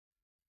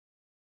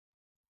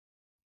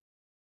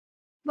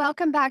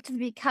Welcome back to the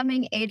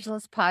Becoming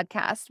Ageless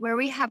podcast, where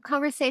we have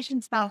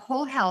conversations about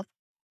whole health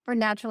for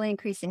naturally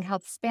increasing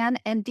health span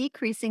and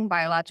decreasing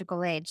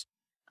biological age.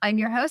 I'm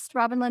your host,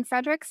 Robynn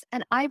Fredericks,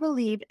 and I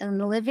believe in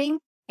living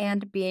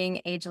and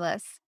being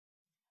ageless.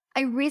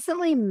 I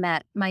recently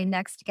met my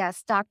next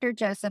guest, Dr.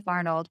 Josef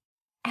Arnould,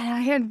 and I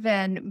have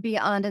been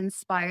beyond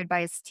inspired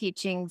by his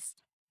teachings,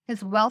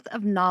 his wealth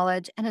of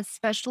knowledge, and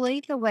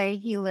especially the way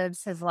he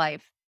lives his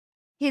life.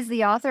 He's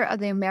the author of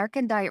The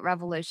American Diet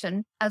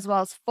Revolution, as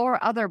well as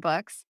four other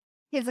books.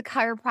 He's a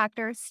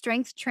chiropractor,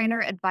 strength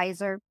trainer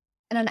advisor,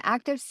 and an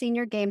active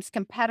senior games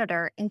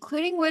competitor,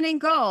 including winning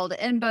gold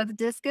in both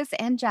discus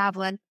and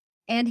javelin.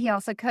 And he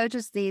also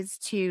coaches these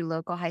two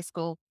local high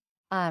school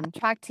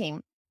track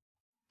team.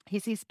 He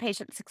sees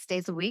patients 6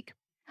 days a week,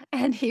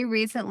 and he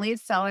recently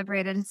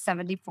celebrated his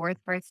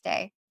 74th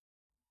birthday.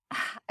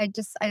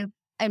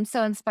 I'm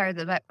so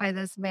inspired by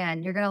this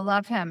man. You're going to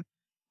love him.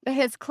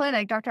 His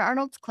clinic, Dr.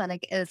 Arnold's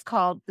clinic, is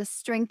called the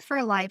Strength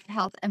for Life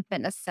Health and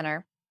Fitness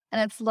Center,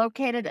 and it's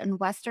located in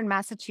Western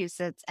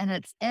Massachusetts, and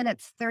it's in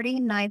its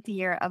 39th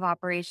year of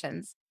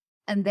operations.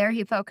 And there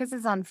he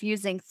focuses on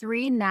fusing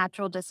three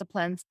natural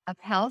disciplines of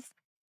health,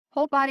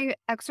 whole body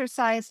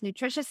exercise,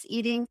 nutritious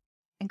eating,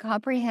 and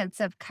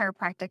comprehensive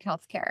chiropractic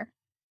healthcare.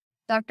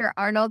 Dr.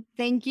 Arnold,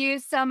 thank you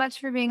so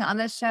much for being on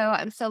the show.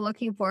 I'm so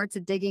looking forward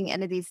to digging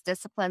into these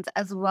disciplines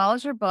as well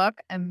as your book,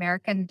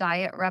 American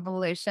Diet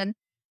Revolution.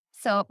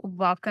 So,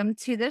 welcome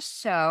to the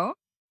show.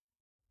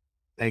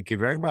 Thank you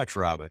very much,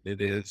 Robin. It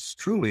is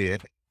truly a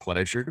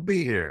pleasure to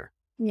be here.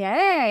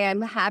 Yay,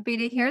 I'm happy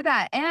to hear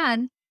that.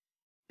 And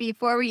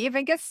before we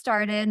even get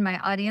started, my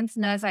audience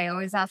knows I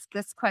always ask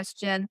this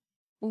question.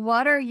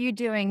 What are you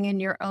doing in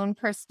your own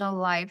personal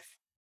life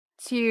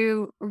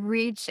to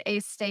reach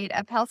a state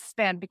of health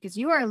span? Because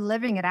you are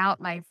living it out,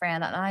 my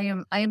friend. And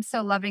I am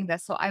so loving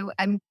this. So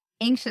I'm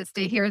anxious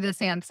to hear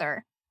this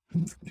answer.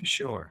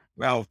 Sure.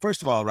 Well,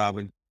 first of all,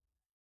 Robin,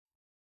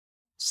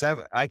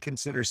 I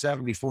consider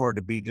 74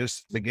 to be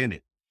just the beginning.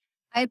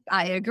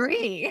 I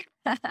agree.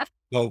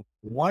 So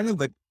one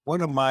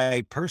of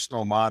my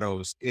personal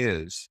mottos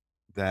is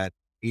that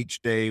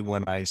each year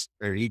when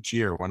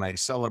I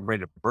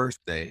celebrate a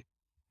birthday,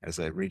 as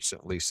I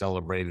recently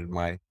celebrated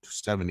my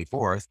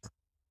 74th,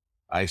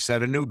 I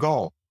set a new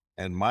goal.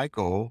 And my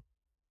goal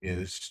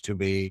is to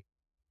be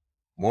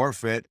more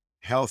fit,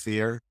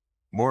 healthier,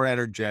 more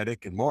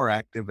energetic, and more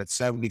active at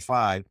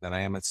 75 than I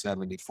am at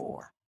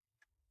 74.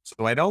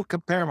 So I don't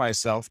compare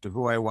myself to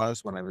who I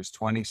was when I was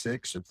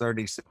 26 or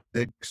 36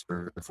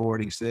 or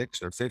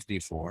 46 or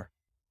 54.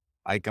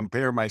 I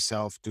compare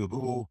myself to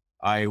who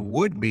I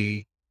would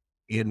be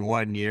in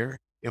 1 year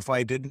if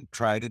I didn't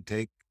try to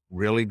take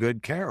really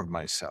good care of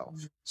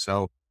myself.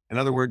 So, in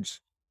other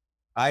words,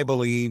 I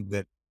believe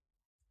that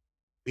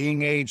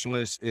being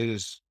ageless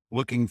is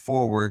looking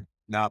forward,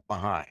 not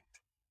behind.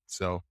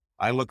 So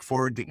I look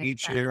forward to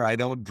each year. I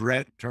don't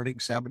dread turning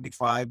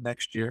 75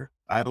 next year.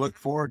 I look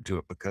forward to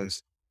it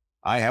because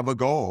I have a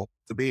goal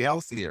to be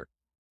healthier.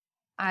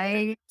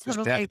 I Just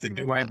totally have to agree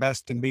do with my that.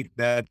 best to meet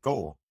that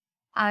goal.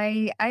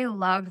 I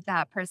love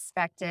that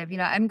perspective.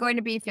 I'm going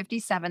to be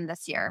 57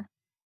 this year.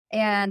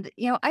 And,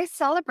 I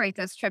celebrate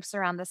those trips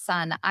around the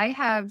sun. I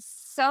have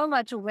so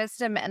much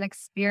wisdom and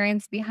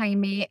experience behind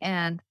me.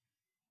 And,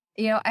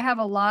 I have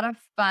a lot of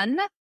fun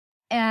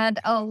and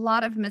a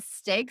lot of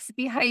mistakes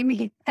behind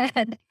me.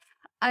 And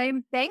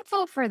I'm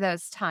thankful for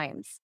those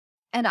times.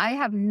 And I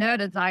have no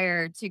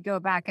desire to go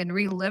back and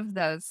relive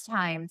those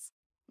times.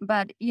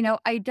 But,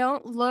 I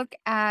don't look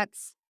at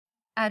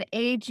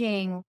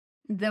aging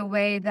the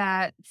way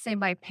that, say,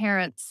 my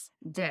parents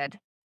did.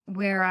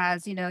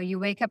 Whereas, you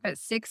wake up at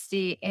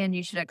 60 and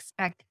you should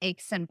expect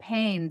aches and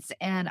pains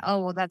and,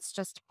 oh, well, that's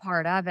just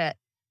part of it.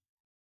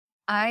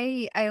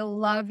 I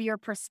love your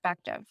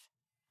perspective.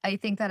 I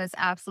think that is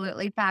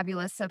absolutely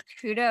fabulous. So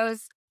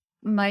kudos,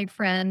 my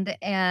friend.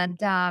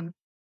 And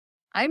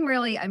I'm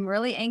really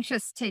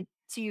anxious to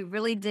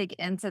really dig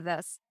into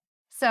this.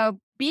 So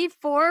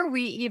before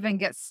we even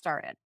get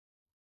started,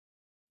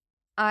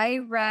 I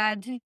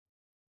read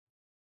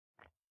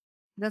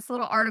this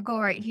little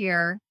article right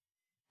here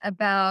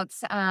about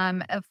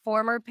a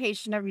former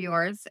patient of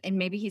yours, and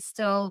maybe he's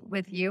still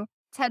with you,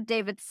 Ted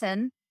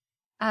Davidson,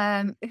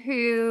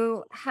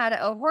 who had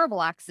a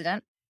horrible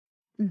accident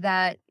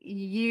that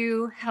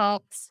you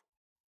helped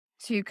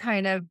to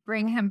kind of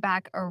bring him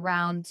back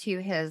around to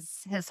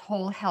his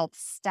whole health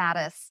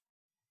status.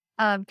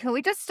 Can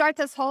we just start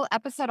this whole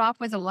episode off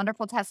with a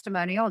wonderful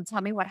testimonial and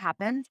tell me what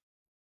happened?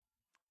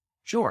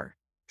 Sure,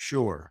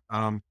 sure.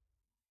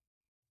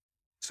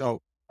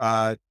 So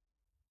uh,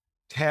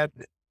 Ted,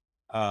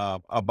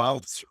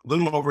 about a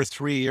little over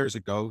 3 years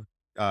ago,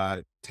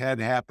 Ted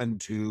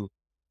happened to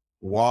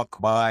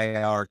walk by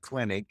our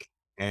clinic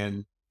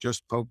and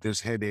just poked his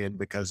head in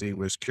because he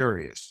was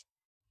curious.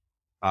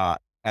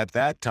 At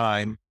that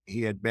time,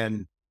 he had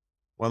been,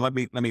 well, let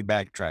me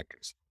backtrack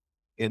this.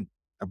 In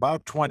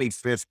about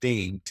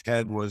 2015,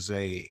 Ted was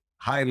a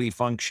highly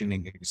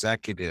functioning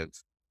executive,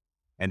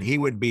 and he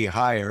would be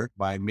hired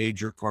by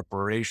major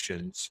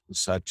corporations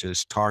such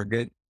as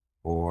Target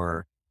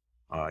or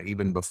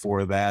Even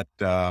before that,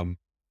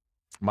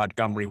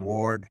 Montgomery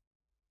Ward.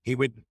 He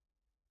would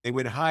they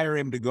would hire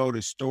him to go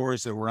to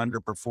stores that were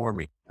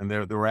underperforming and they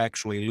were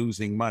actually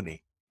losing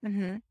money.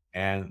 Hmm.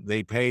 And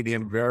they paid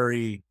him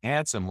very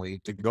handsomely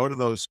to go to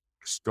those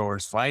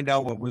stores, find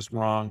out what was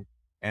wrong,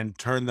 and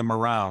turn them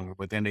around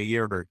within a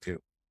year or two.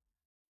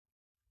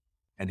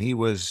 And he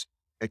was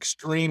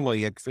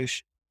extremely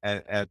efficient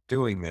at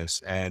doing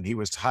this, and he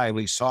was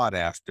highly sought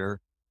after.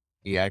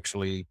 He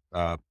actually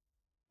uh,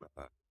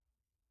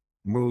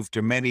 moved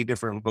to many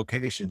different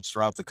locations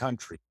throughout the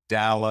country: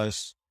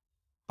 Dallas,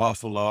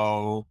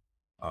 Buffalo,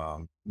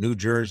 New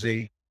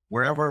Jersey,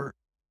 wherever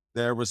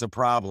there was a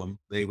problem,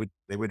 they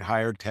would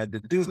hire Ted to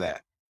do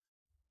that.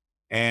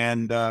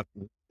 And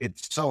it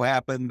so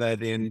happened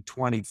that in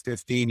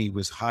 2015 he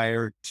was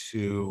hired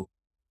to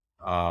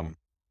um,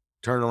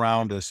 turn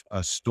around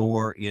a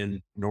store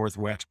in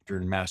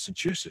northwestern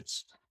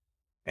Massachusetts.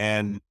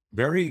 And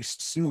very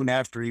soon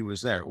after he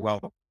was there,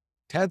 well,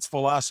 Ted's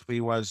philosophy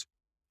was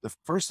the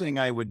first thing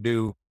I would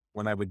do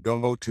when I would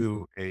go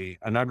to an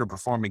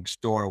underperforming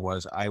store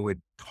was I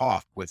would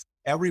talk with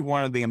every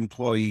one of the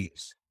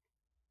employees,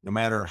 no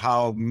matter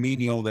how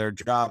menial their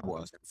job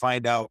was, and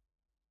find out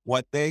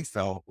what they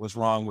felt was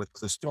wrong with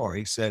the store.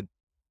 He said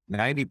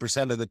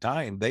 90% of the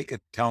time they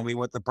could tell me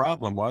what the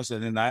problem was,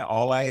 and then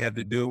all I had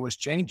to do was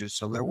change it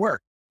so there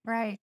worked.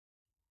 Right.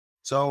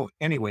 So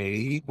anyway,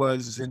 he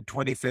was in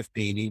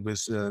 2015. He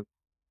was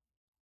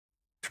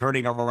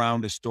turning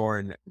around a store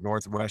in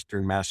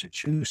northwestern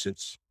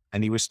Massachusetts,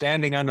 and he was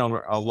standing on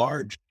a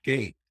large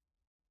gate.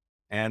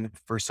 And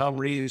for some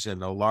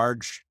reason,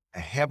 a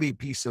heavy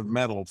piece of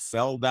metal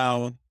fell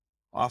down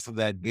off of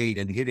that gate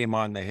and hit him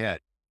on the head.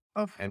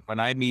 Oh. And when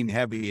I mean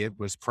heavy, it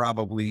was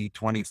probably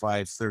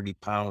 25, 30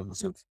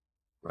 pounds of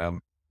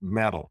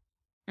metal.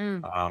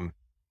 Mm. Um,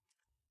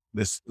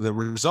 the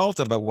result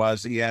of it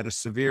was he had a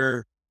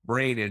severe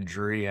brain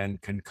injury and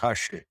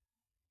concussion.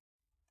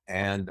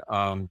 And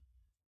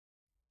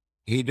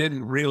he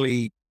didn't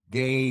really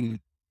gain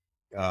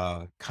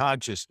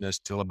consciousness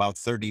till about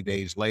 30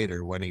 days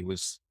later when he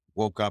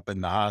woke up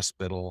in the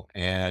hospital,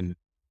 and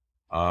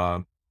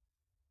um,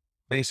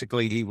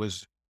 basically he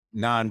was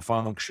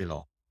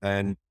non-functional.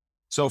 And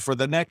so for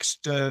the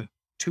next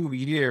 2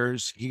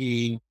 years,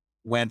 he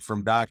went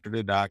from doctor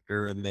to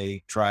doctor, and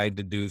they tried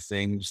to do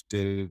things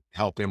to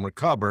help him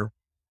recover,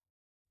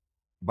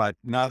 but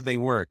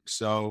nothing worked.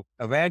 So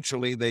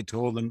eventually they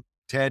told him,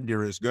 Ted,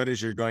 you're as good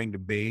as you're going to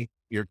be.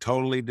 You're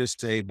totally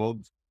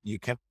disabled. You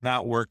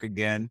cannot work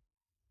again.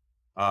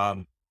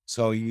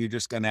 So you're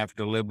just going to have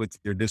to live with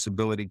your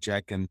disability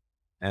check and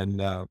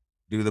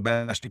do the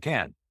best you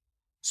can.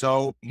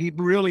 So he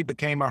really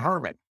became a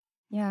hermit.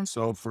 Yeah.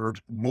 So for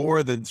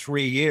more than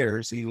 3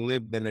 years, he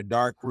lived in a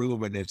dark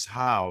room in his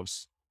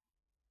house.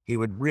 He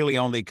would really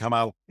only come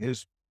out.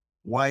 His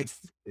wife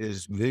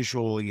is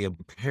visually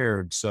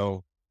impaired,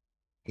 so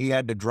he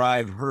had to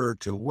drive her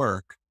to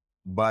work,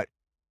 but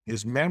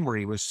his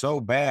memory was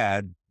so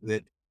bad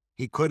that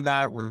he could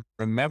not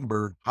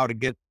remember how to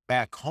get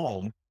back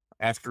home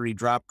after he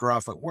dropped her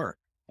off at work.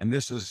 And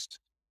this is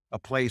a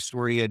place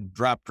where he had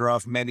dropped her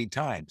off many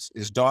times.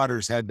 His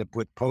daughters had to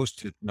put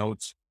Post-it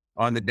notes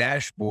on the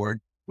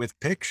dashboard with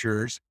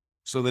pictures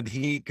so that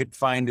he could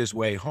find his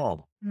way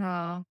home.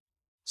 Oh.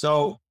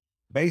 So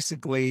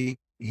basically,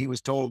 he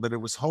was told that it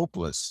was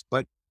hopeless,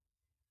 but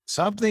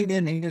something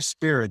in his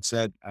spirit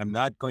said, I'm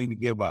not going to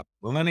give up.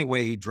 Well,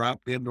 anyway, he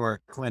dropped into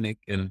our clinic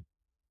and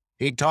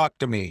he talked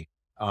to me.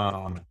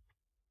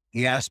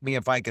 He asked me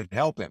if I could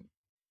help him.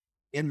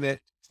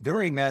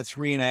 During that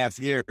 3.5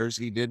 years,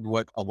 he did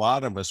what a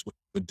lot of us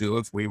would do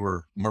if we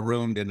were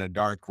marooned in a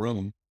dark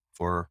room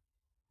for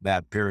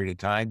that period of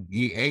time.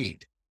 He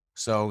ate.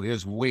 So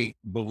his weight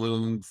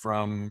ballooned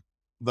from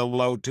the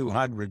low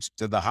 200s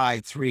to the high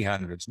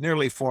 300s,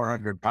 nearly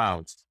 400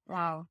 pounds.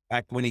 Wow.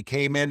 Back when he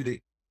came in,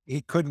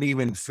 he couldn't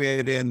even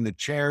fit in the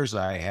chairs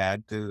I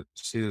had to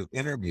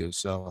interview.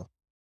 So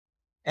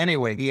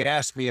anyway, he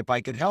asked me if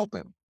I could help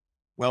him.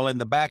 Well, in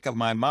the back of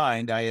my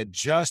mind, I had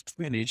just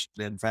finished.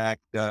 In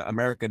fact,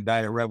 American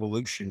Diet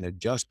Revolution had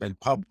just been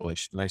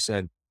published. And I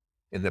said,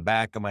 in the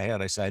back of my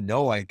head, I said, I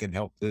know I can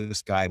help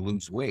this guy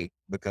lose weight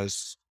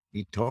because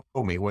he told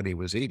me what he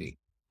was eating,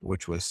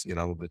 which was,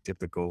 the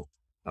typical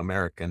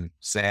American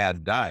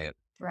sad diet.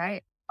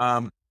 Right.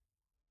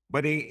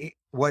 But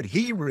what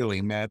he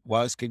really meant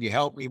was, can you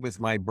help me with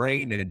my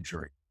brain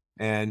injury?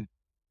 And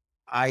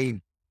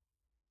I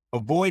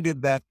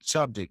avoided that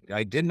subject.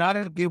 I did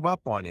not give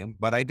up on him,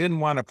 but I didn't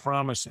want to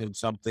promise him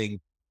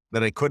something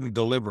that I couldn't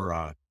deliver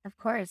on. Of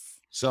course.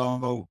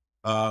 So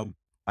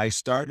I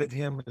started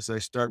him as I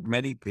start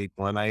many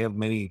people, and I have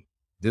many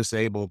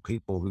disabled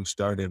people who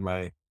start in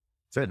my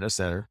fitness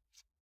center.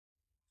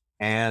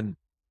 And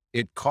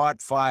it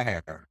caught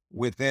fire.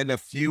 Within a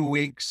few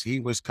weeks,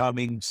 he was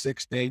coming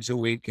 6 days a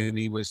week, and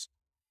he was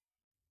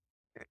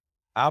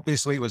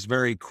obviously, it was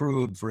very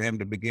crude for him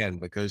to begin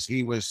because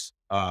he was,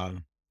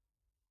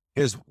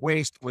 his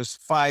waist was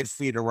 5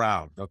 feet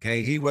around.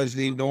 Okay. He was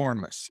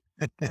enormous.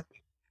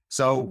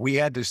 So we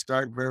had to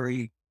start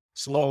very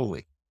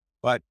slowly,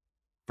 but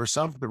for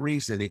some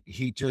reason,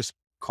 he just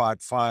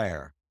caught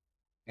fire.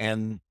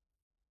 And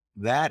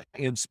that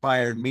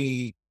inspired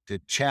me to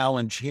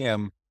challenge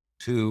him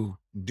to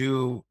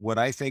do what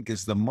I think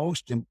is the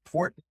most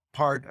important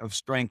part of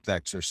strength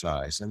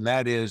exercise. And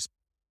that is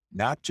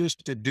not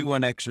just to do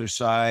an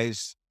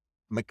exercise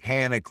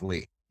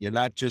mechanically. You're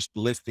not just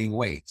lifting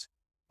weights,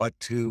 but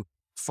to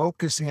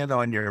focus in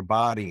on your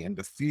body and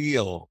to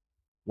feel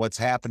what's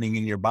happening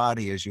in your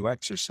body as you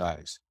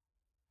exercise.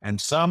 And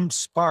some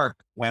spark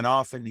went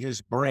off in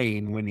his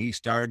brain when he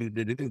started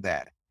to do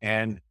that.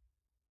 And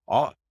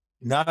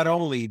not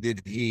only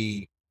did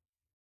he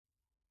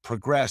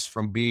progress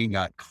from being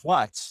a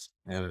klutz,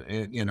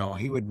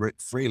 he would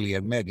freely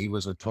admit he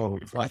was a total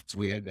klutz.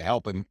 We had to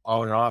help him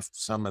on and off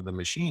some of the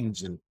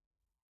machines and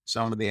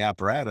some of the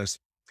apparatus,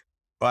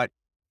 but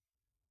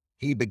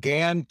he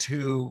began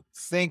to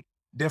think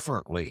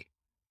differently.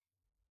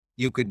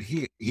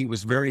 He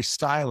was very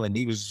silent.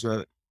 He was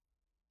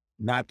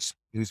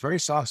very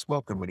soft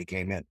spoken when he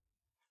came in,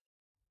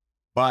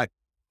 but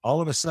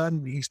all of a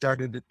sudden he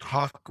started to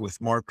talk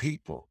with more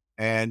people,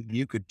 and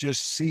you could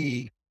just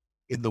see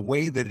in the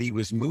way that he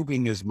was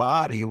moving his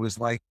body, it was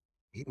like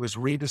he was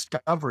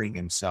rediscovering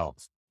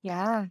himself.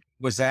 Yeah.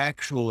 Was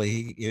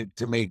actually,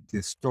 to make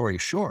this story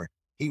short,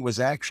 he was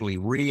actually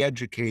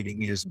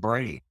re-educating his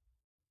brain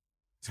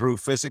through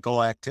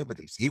physical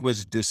activities. He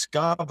was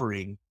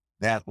discovering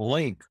that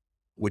link,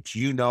 which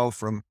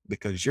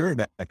because you're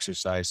an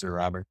exerciser,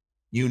 Robert,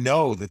 you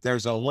know that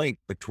there's a link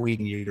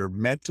between your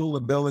mental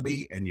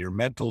ability and your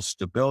mental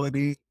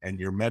stability and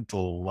your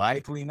mental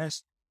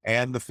liveliness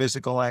and the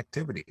physical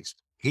activities.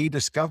 He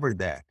discovered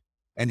that,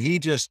 and he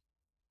just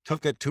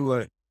took it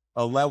to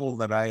a level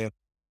that I have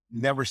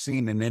never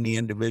seen in any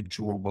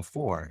individual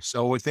before.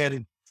 So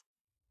within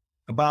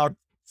about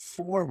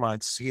 4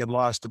 months, he had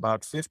lost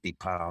about 50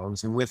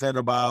 pounds. And within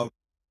about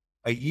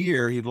a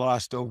year, he'd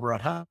lost over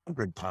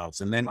 100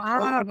 pounds. And then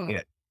Wow. COVID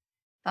hit.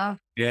 Oh,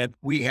 And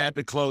we had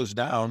to close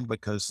down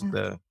because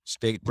the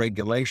state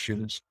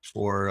regulations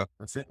for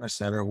a fitness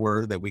center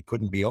were that we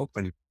couldn't be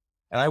open.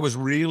 And I was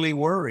really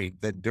worried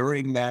that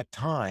during that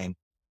time,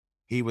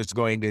 he was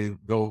going to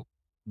go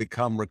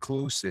become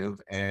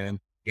reclusive and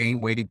gain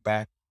weight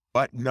back.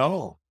 But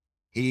no,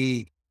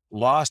 he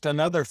lost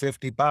another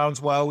 50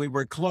 pounds while we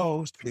were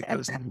closed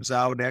because he was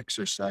out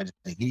exercising.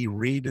 He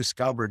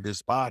rediscovered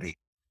his body.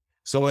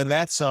 So in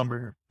the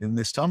summer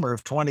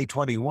of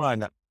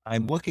 2021,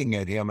 I'm looking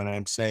at him and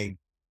I'm saying,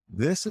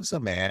 this is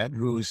a man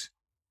who's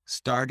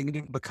starting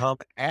to become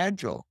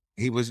agile.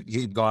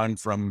 He'd gone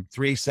from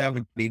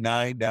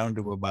 379 down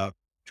to about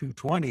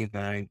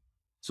 229.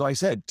 So I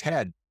said,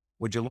 Ted,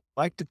 would you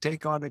like to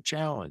take on a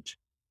challenge?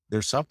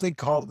 There's something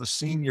called the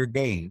Senior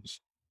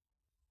Games,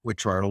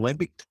 which are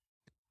Olympic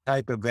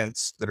type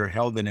events that are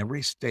held in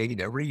every state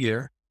every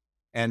year.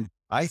 And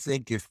I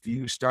think if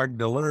you started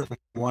to learn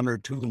one or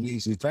two of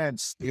these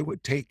events, it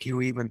would take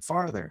you even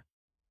farther.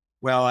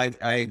 Well,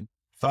 I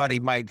thought he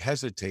might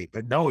hesitate,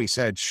 but no, he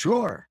said,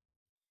 sure.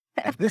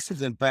 And this is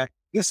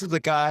the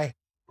guy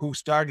who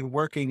started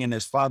working in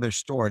his father's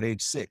store at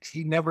age 6.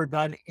 He never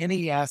done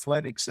any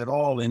athletics at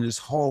all in his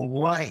whole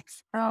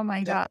life. oh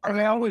my God.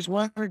 I always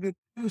wanted to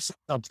do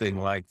something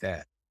like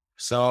that.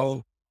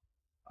 So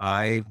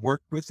I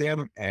worked with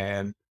him,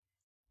 and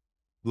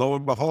lo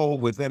and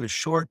behold, within a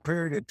short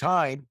period of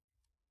time,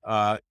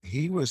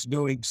 he was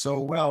doing so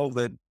well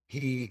that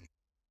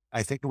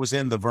I think it was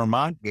in the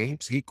Vermont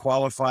Games, he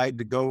qualified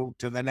to go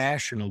to the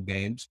national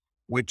games,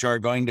 which are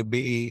going to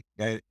be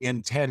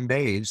in 10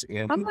 days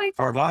in Oh my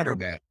Fort God.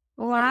 Lauderdale.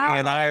 Wow.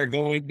 And I are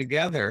going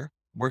together.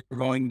 We're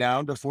going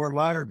down to Fort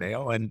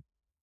Lauderdale.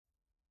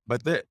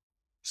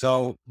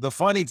 So the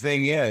funny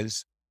thing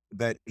is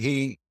that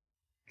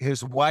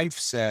his wife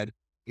said,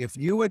 if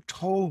you had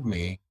told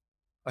me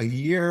a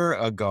year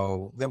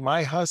ago that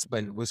my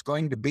husband was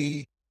going to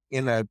be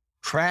in a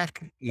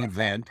track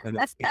event,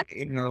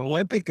 in an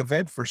Olympic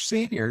event for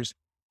seniors,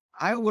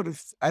 I would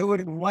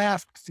have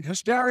laughed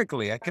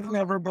hysterically. I could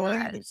never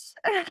believe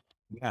it.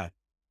 Yeah.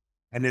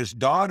 And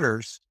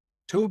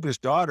two of his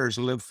daughters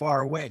live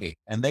far away,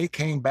 and they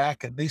came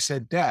back and they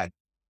said, Dad,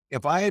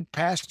 if I had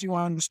passed you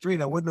on the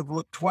street, I wouldn't have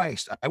looked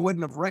twice. I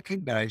wouldn't have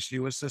recognized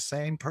you as the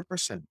same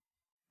person.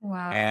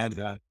 Wow.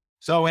 And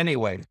so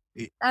anyway,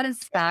 That is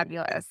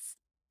fabulous.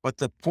 but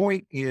the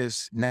point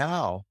is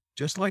now,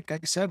 just like I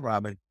said,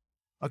 Robyn,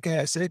 okay,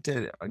 I said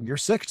you're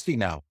 60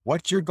 now.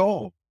 What's your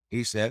goal?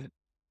 He said,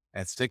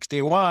 at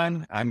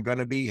 61, I'm going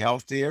to be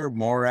healthier,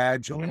 more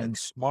agile, and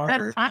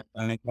smarter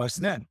than I was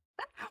then.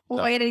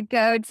 Way to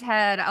go,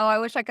 Ted. Oh, I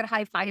wish I could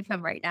high five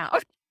him right now.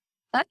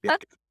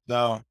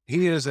 So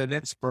he is an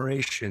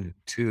inspiration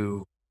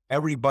to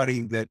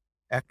everybody that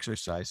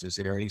exercises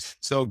here. He's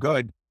so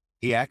good.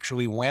 He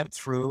actually went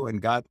through and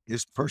got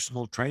his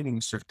personal training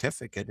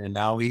certificate, and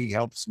now he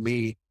helps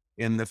me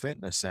in the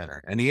fitness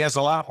center. And he has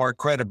a lot more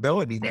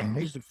credibility than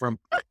me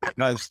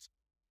because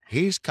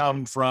he's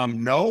come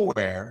from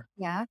nowhere.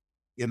 Yeah.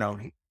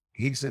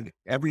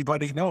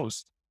 Everybody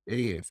knows,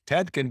 hey, if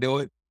Ted can do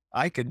it,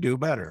 I can do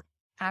better.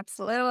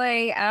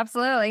 Absolutely,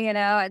 absolutely.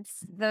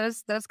 It's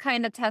those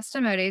kind of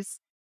testimonies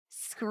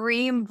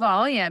scream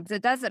volumes.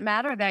 It doesn't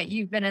matter that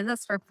you've been in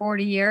this for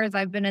 40 years,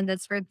 I've been in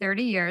this for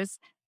 30 years.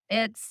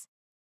 It's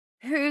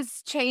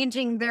who's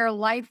changing their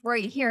life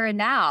right here and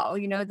now.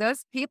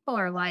 Those people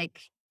are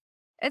like,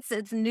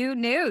 it's new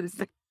news.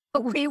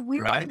 We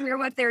want Right. to hear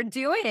what they're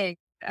doing.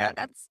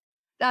 Yeah.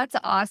 That's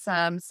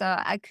awesome. So,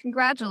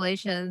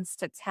 congratulations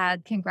to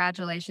Ted.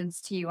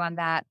 Congratulations to you on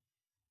that.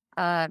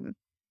 Um,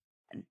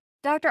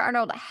 Dr.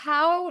 Arnold,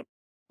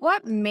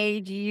 what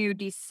made you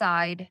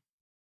decide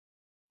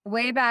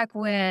way back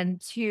when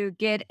to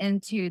get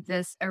into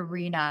this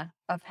arena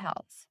of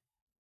health?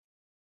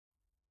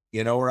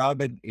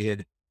 Robin,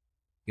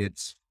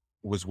 it's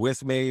was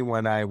with me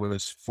when I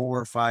was 4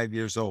 or 5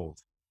 years old.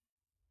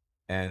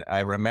 And I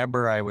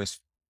remember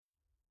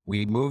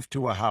we moved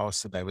to a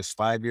house and I was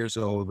 5 years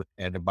old.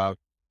 And about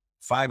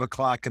 5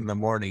 o'clock in the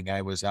morning,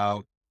 I was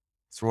out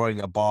throwing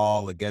a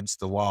ball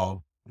against the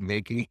wall,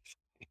 making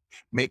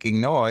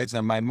noise.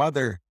 And my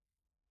mother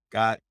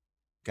got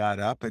got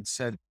up and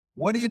said,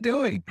 "What are you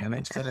doing?" And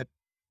I said,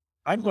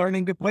 "I'm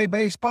learning to play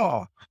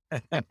baseball."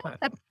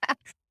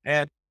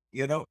 And,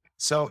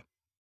 so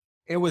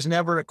it was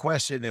never a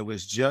question. It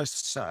was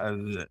just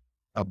a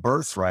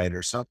birthright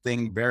or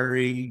something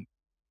very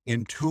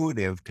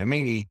intuitive to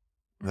me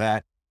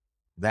that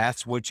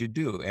that's what you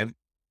do. And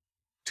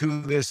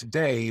to this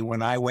day,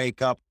 when I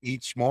wake up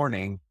each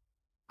morning,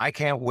 I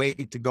can't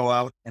wait to go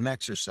out and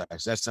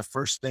exercise. That's the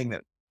first thing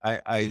that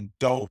I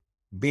don't,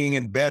 being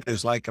in bed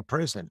is like a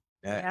prison.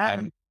 Yeah.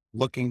 I'm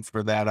looking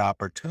for that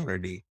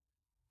opportunity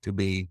to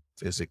be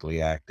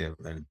physically active.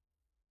 And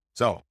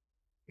so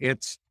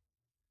it's,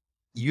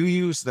 you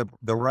use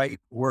the right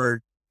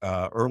word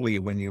early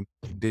when you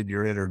did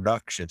your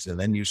introductions, and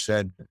then you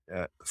said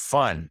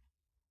fun.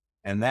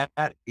 And that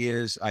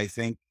is, I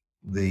think,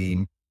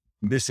 the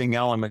missing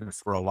element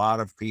for a lot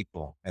of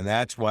people. And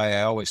that's why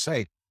I always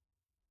say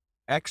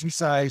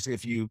exercise,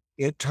 if you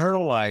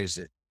internalize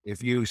it,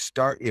 if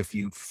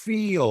you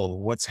feel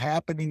what's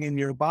happening in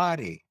your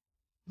body,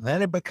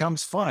 then it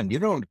becomes fun. You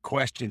don't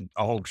question,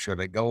 oh,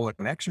 should I go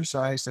and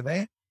exercise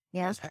today?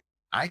 Yeah.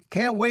 I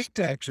can't wait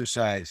to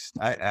exercise.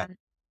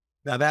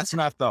 Now that's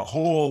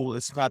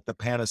it's not the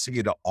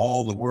panacea to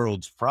all the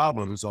world's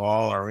problems,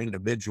 all our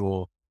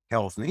individual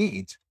health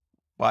needs,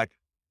 but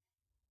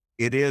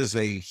it is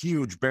a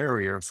huge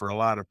barrier for a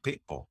lot of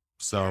people.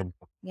 So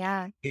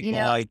Yeah. people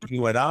like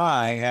you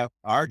and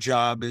our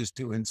job is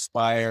to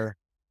inspire,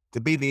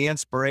 to be the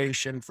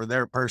inspiration for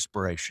their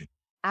perspiration.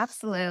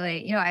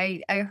 Absolutely.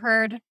 I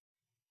heard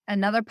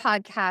another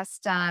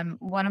podcast.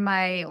 One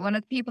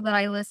of the people that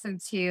I listen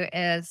to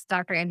is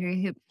Dr.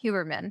 Andrew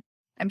Huberman.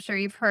 I'm sure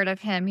you've heard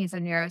of him. He's a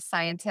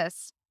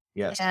neuroscientist.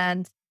 Yes.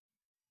 And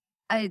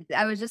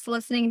I was just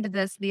listening to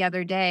this the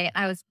other day.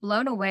 I was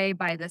blown away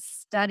by this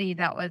study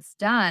that was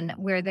done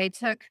where they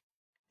took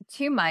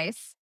two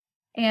mice,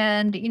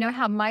 and you know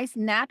how mice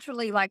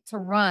naturally like to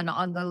run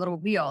on the little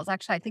wheels.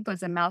 Actually, I think it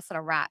was a mouse and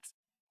a rat.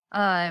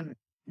 Um,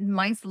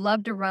 Mice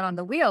love to run on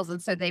the wheels.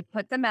 And so they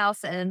put the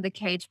mouse in the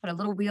cage, put a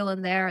little wheel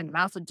in there, and the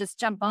mouse would just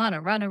jump on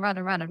and run and run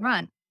and run and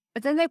run.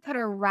 But then they put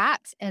a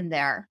rat in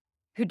there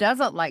who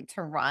doesn't like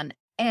to run,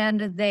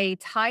 and they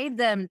tied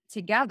them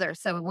together.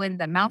 So when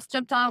the mouse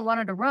jumped on and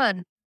wanted to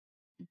run,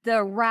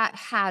 the rat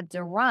had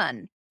to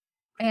run.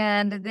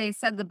 And they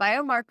said the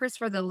biomarkers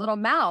for the little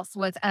mouse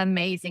was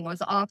amazing,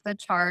 was off the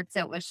charts.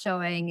 It was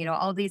showing,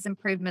 all these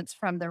improvements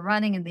from the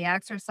running and the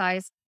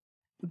exercise.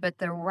 But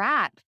the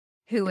rat,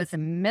 who was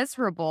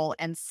miserable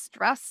and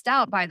stressed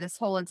out by this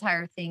whole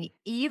entire thing,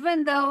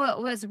 even though it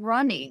was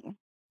running,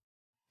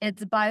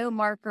 its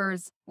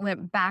biomarkers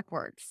went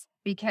backwards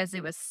because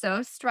it was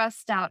so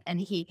stressed out and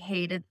he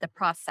hated the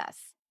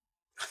process.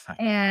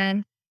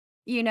 And,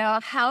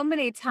 how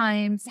many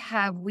times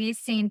have we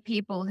seen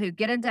people who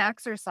get into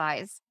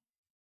exercise,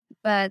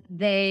 but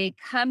they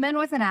come in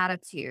with an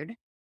attitude?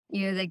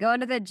 They go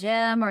into the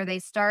gym or they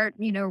start,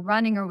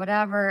 running or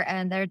whatever,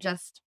 and they're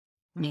just,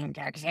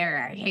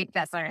 I hate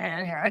this.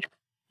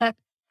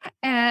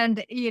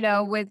 And,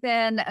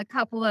 within a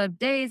couple of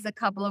days, a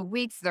couple of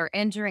weeks, they're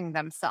injuring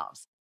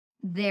themselves.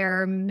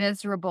 They're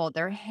miserable.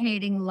 They're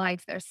hating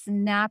life. They're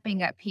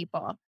snapping at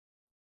people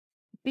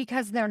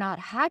because they're not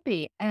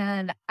happy.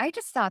 And I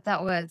just thought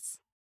that was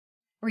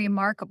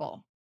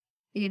remarkable.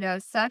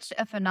 Such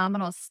a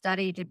phenomenal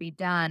study to be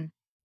done,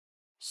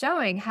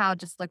 showing how,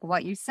 just like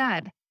what you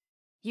said,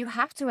 you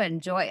have to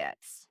enjoy it.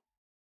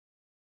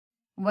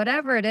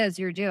 Whatever it is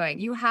you're doing,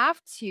 you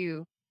have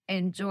to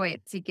enjoy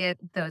it to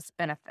get those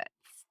benefits.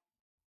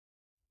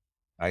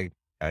 I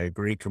I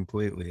agree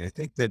completely. I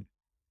think that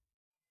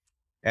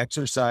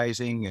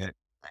exercising,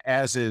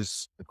 as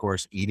is, of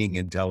course, eating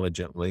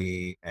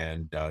intelligently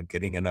and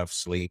getting enough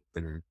sleep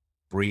and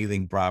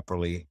breathing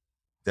properly,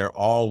 they're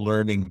all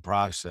learning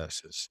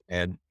processes.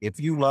 And if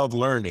you love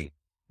learning,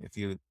 if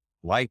you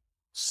like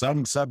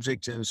some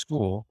subjects in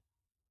school,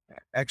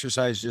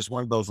 exercise is just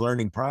one of those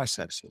learning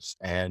processes.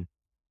 And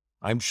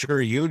I'm sure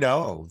you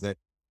know that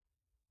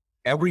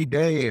every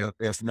day,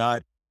 if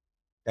not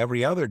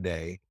every other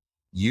day,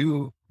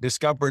 you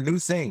discover new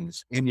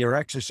things in your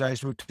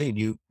exercise routine.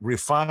 You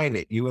refine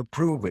it, you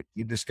improve it,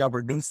 you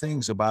discover new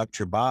things about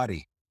your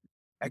body.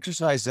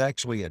 Exercise is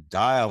actually a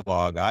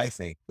dialogue, I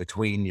think,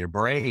 between your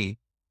brain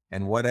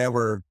and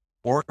whatever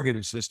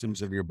organ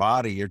systems of your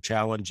body you're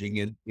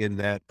challenging in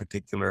that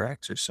particular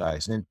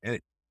exercise. And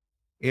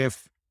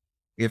if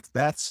if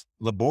that's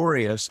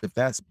laborious, if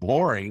that's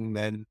boring,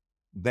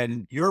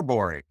 then you're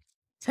boring.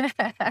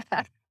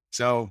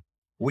 So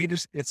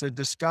it's a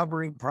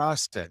discovering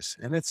process,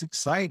 and it's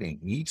exciting.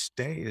 Each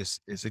day is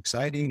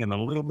exciting and a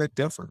little bit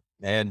different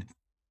and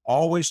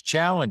always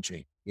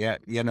challenging. Yeah,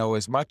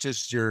 as much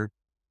as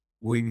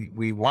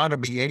we want to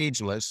be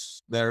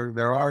ageless,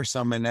 there are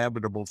some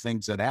inevitable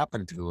things that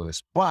happen to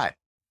us, but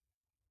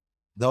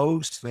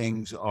those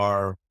things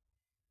are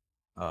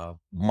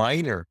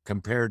minor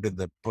compared to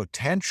the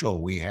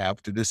potential we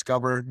have to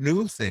discover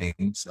new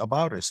things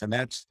about us. And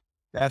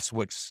that's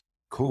what's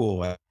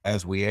cool.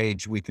 As we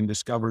age, we can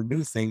discover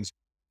new things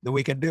that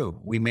we can do.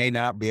 We may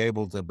not be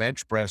able to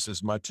bench press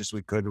as much as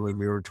we could when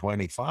we were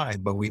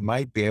 25, but we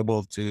might be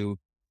able to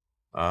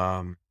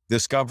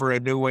discover a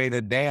new way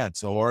to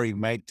dance, or you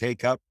might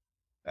take up,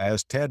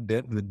 as Ted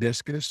did, the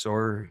discus,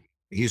 or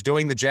he's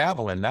doing the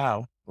javelin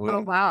now.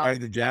 Oh, wow.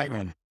 The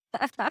javelin.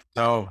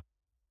 So,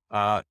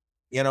 and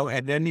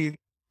then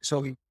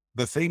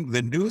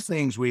the new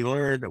things we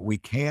learn that we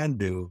can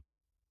do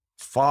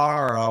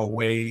far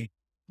outweigh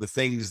the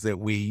things that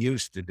we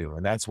used to do.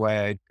 And that's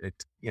why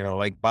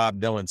like Bob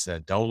Dylan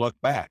said, don't look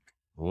back,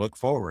 look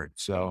forward.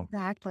 So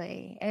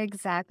Exactly.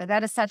 Exactly.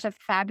 That is such a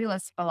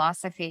fabulous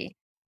philosophy.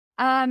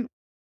 Um,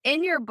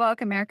 in your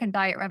book, American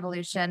Diet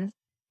Revolution,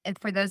 and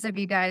for those of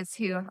you guys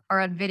who are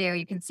on video,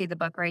 you can see the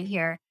book right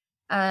here.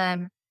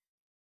 Um,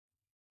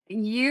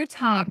 you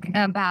talk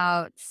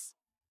about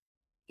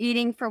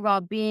eating for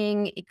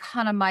well-being,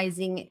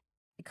 economizing,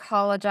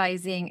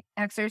 ecologizing,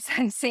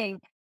 exercising.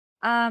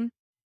 Um,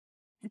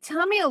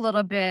 Tell me a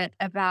little bit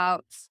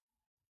about,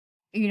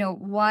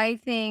 why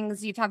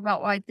you talk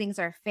about why things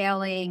are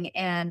failing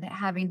and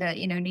having to,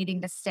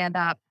 needing to stand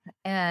up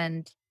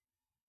and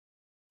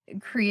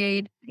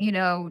create,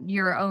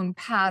 your own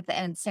path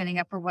and standing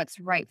up for what's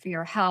right for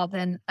your health.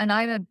 And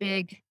I'm a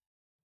big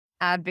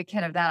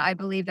advocate of that. I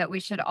believe that we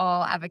should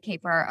all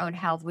advocate for our own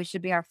health. We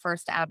should be our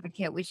first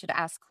advocate. We should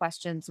ask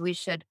questions. We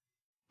should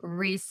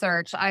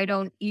research. I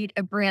don't eat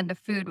a brand of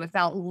food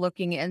without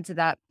looking into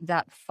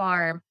that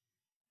farm.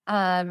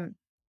 Um,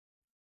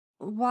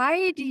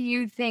 why do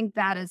you think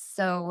that is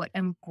so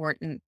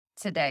important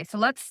today? So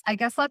let's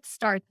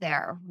start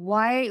there.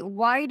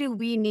 Why do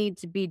we need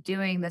to be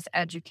doing this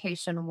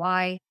education?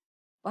 Why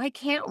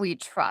can't we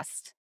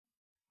trust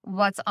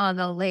what's on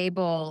the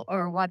label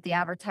or what the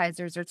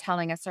advertisers are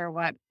telling us or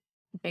what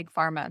big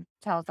pharma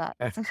tells us?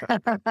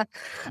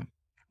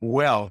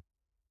 well,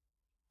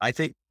 I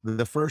think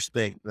the first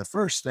thing,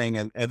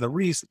 and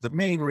the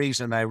main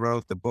reason I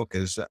wrote the book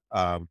is,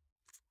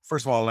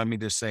 first of all, let me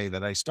just say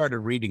that I started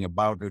reading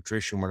about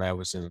nutrition when I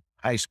was in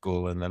high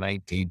school in the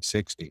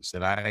 1960s,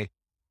 and I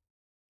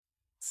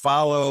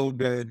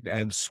followed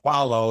and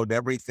swallowed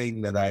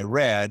everything that I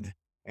read,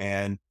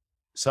 and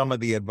some of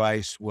the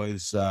advice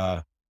was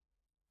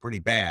pretty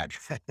bad,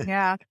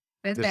 Yeah,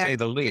 been to there. say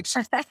the least.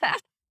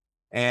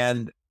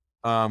 And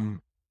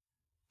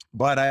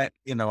but I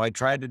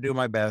tried to do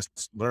my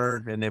best,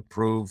 learn and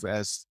improve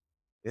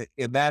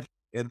in that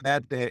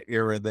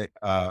era. That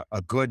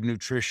a good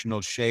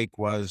nutritional shake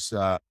was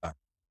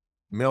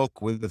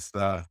milk with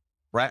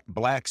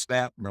black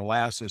snap,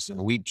 molasses,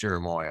 and wheat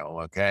germ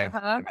oil. Okay,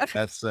 Uh-huh.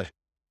 that's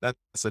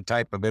the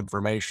type of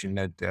information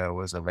that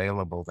was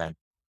available then.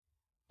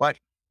 But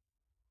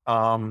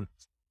um,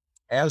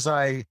 as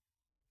I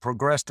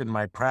progressed in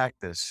my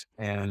practice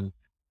and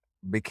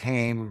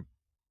became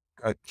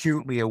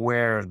acutely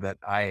aware that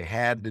I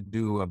had to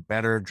do a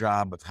better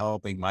job of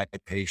helping my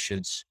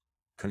patients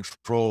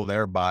control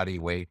their body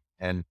weight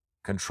and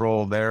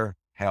control their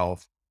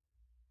health.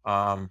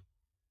 Um,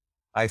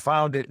 I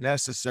found it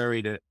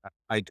necessary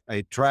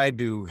I tried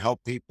to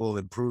help people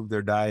improve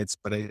their diets,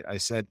 but I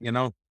said,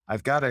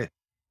 I've got to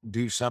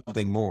do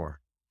something more.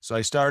 So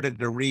I started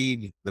to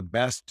read the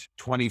best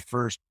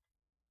 21st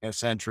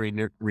century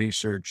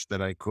research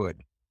that I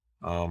could.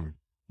 Um,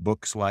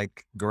 Books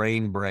like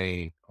Grain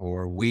Brain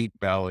or Wheat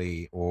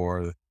Belly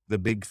or The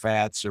Big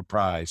Fat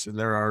Surprise. And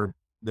there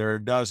are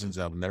dozens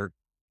of them. They're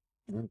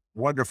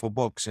wonderful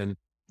books and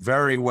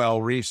very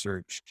well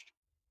researched.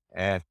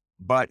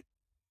 But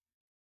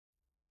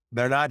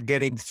they're not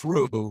getting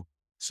through.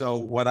 So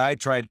what I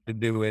tried to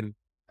do in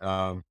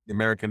the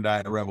American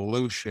Diet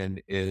Revolution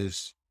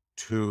is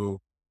to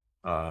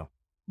uh,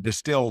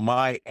 distill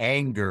my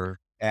anger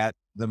at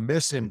the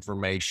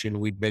misinformation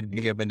we'd been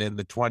given in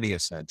the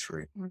 20th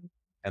century. Mm.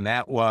 And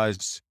that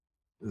was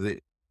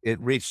it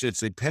reached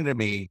its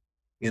epitome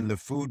in the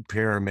food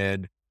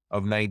pyramid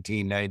of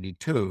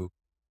 1992,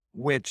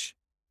 which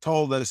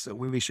told us that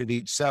we should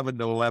eat 7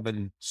 to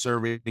 11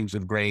 servings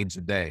of grains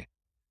a day.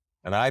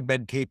 And I've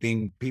been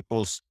keeping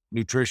people's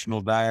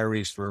nutritional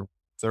diaries for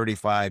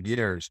 35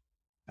 years.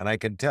 And I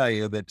can tell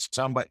you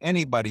that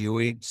anybody who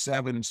eats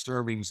 7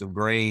 servings of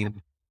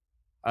grain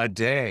a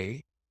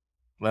day,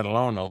 let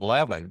alone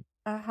 11,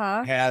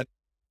 Uh-huh. had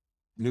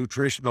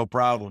nutritional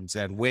problems,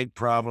 had weight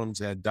problems,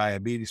 had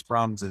diabetes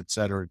problems, et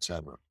cetera, et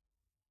cetera.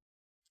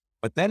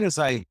 But then as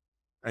I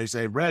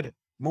read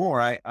more,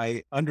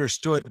 I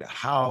understood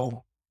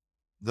how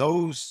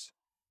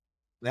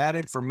that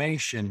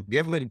information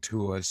given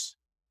to us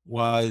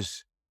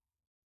was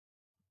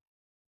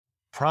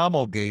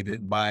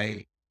promulgated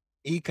by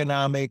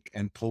economic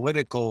and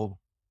political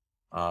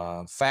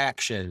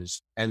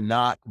factions and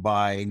not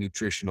by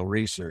nutritional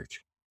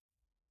research.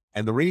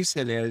 And the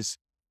reason is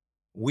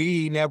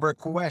we never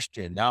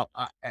questioned. Now,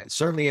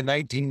 certainly in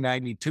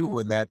 1992,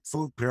 when that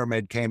food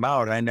pyramid came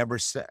out, I never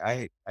said,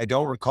 I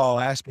don't recall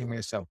asking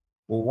myself,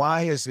 well,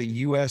 why is the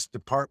U.S.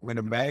 Department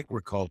of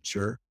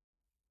Agriculture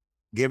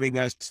giving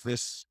us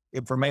this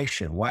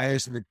information? Why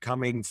isn't it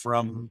coming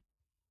from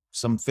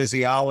some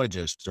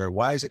physiologists, or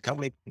why is it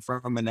coming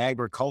from an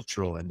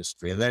agricultural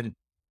industry? And then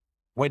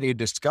when you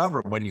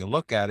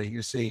look at it,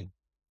 you see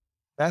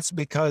that's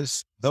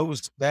because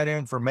that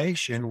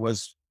information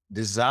was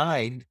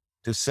designed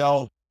to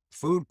sell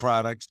food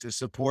products to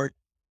support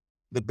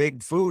the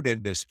big food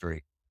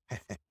industry,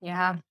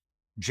 Yeah.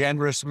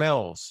 Generous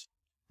Mills,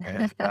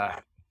 and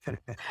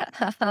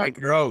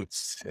Quaker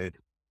Oats.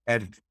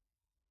 And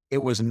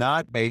it was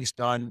not based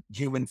on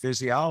human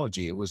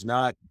physiology. It was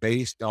not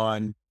based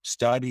on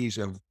studies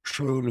of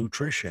true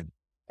nutrition.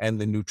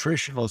 And the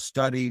nutritional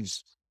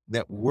studies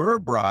that were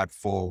brought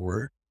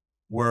forward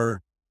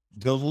were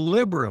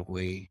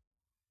deliberately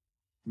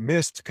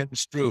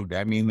misconstrued.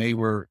 I mean,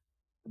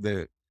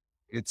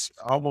 it's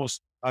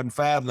almost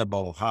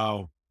unfathomable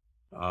how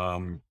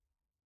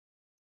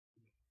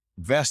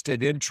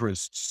vested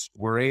interests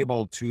were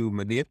able to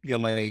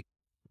manipulate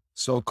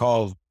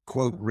so-called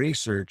quote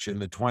research in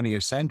the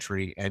 20th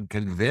century and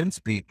convince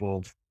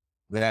people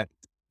that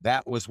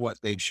that was what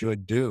they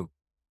should do.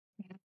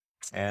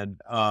 And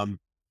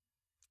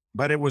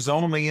but it was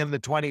only in the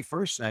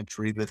 21st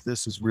century that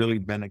this has really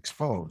been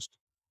exposed.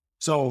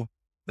 So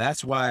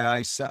that's why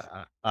I said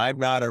I'm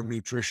not a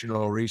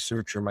nutritional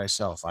researcher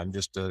myself. I'm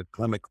just a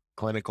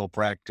clinical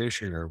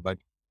practitioner. But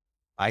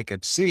I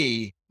could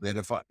see that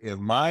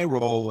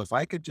if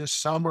I could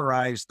just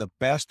summarize the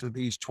best of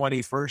these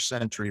 21st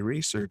century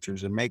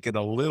researchers and make it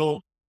a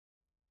little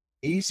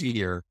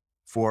easier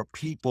for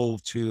people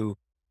to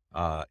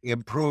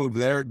improve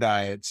their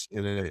diets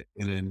in an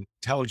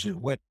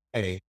intelligent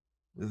way,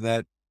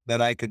 that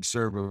I could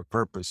serve a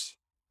purpose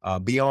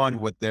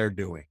beyond what they're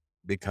doing.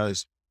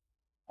 Because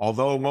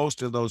although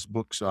most of those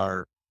books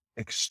are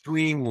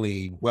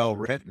extremely well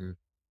written,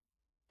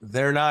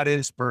 they're not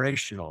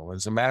inspirational.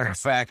 As a matter of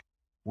fact,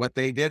 what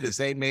they did is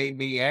they made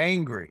me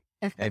angry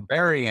and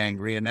very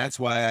angry. And that's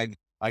why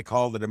I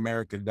called it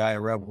American Diet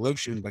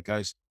Revolution,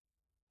 because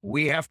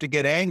we have to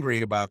get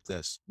angry about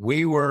this.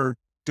 We were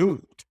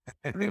duped.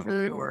 we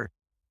were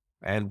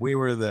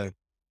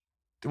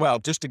well,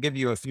 just to give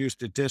you a few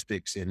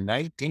statistics, in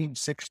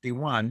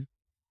 1961,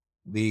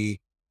 the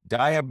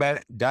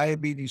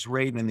diabetes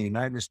rate in the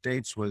United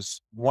States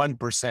was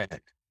 1%.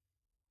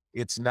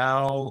 It's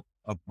now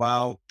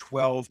about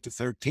 12 to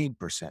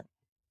 13%.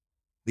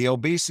 The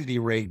obesity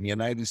rate in the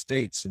United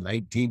States in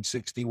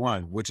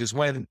 1961, which is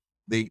when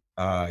the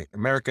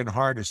American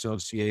Heart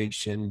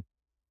Association,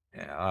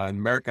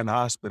 American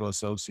Hospital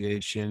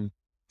Association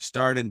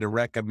started to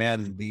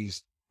recommend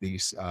these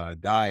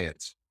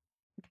diets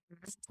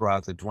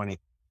throughout the 20.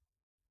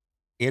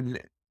 In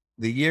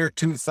the year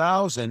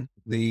 2000,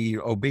 the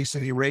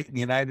obesity rate in the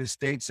United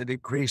States had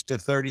increased to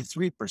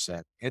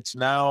 33%. It's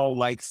now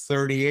like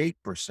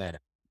 38%.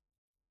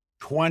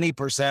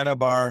 20%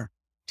 of our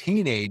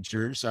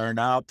teenagers are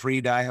now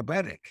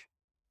pre-diabetic.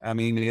 I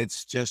mean,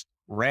 it's just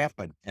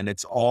rampant, and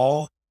it's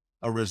all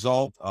a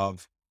result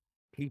of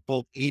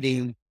people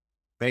eating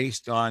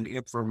based on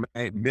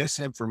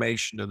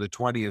misinformation of the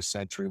 20th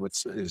century,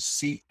 which is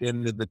seeped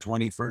into the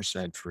 21st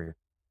century.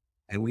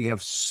 And we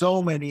have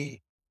so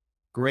many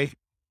great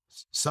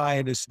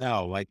scientists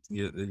now, like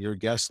your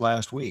guest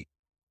last week,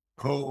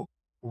 who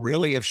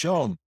really have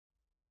shown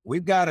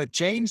we've got to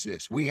change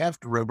this. We have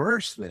to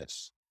reverse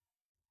this.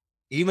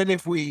 Even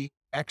if we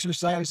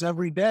exercise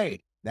every day,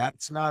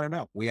 that's not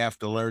enough. We have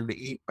to learn to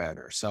eat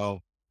better.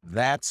 So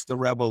that's the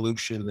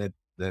revolution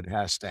that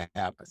has to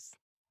happen.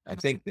 I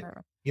think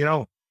that,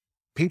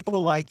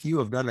 people like you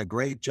have done a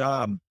great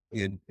job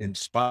in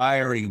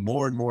inspiring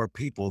more and more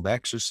people to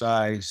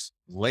exercise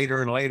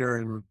later and later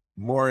and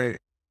more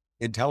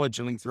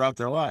intelligently throughout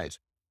their lives.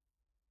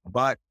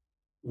 But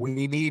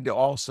we need to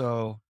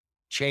also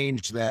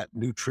change that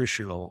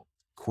nutritional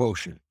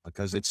quotient,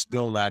 because it's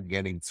still not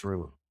getting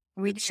through.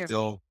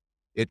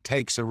 It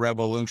takes a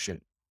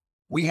revolution.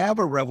 We have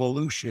a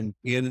revolution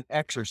in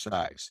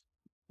exercise.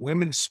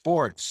 Women's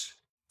sports,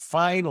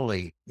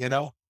 finally,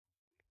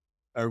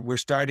 we're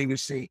starting to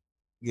see,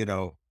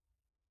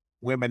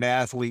 women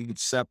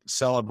athletes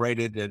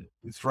celebrated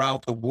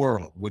throughout the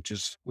world,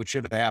 which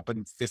should have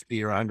happened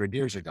 50 or 100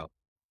 years ago.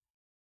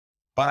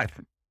 But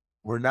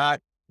we're not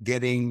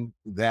getting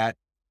that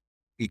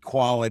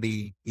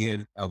equality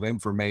of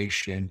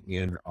information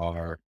in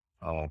our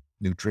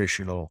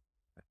nutritional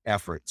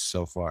efforts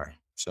so far.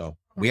 So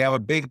we have a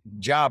big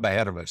job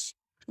ahead of us.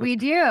 We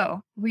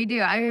do. We do.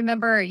 I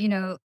remember,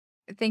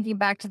 thinking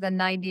back to the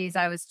 90s,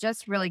 I was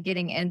just really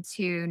getting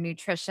into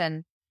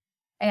nutrition.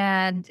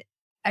 And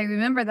I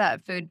remember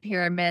that food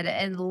pyramid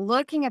and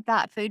looking at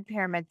that food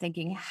pyramid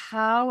thinking,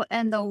 how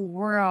in the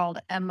world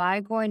am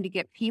I going to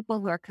get people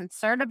who are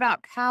concerned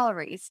about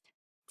calories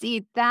to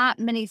eat that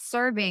many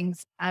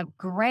servings of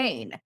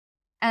grain?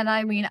 And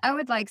I mean, I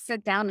would like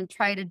sit down and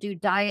try to do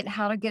diet,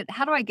 how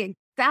do I get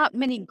that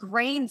many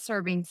grain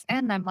servings in?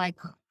 And I'm like,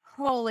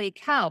 holy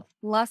cow,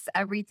 plus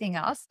everything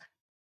else.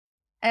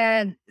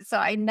 And so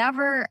I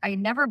never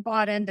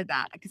bought into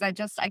that because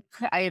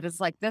I was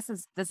like, this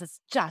is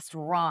just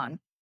wrong.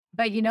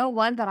 But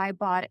one that I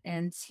bought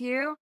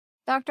into,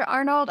 Dr.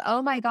 Arnold,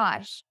 oh my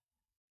gosh,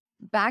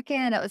 back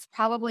in, it was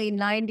probably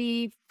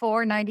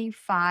 94,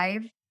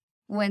 95,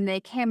 when they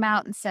came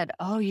out and said,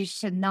 oh, you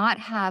should not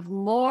have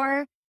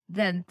more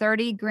than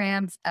 30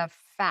 grams of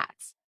fat.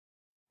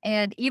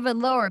 And even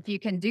lower if you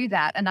can do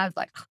that. And I was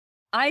like,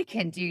 I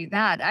can do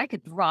that. I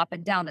could drop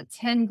it down to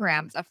 10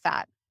 grams of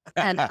fat.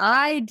 And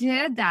I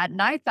did that.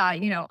 And I thought,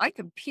 I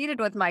competed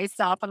with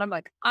myself and I'm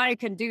like, I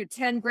can do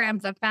 10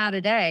 grams of fat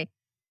a day.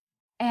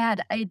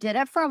 And I did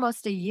it for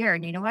almost a year.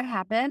 And you know what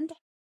happened?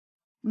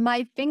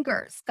 My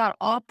fingers got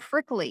all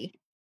prickly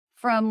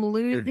from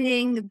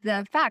losing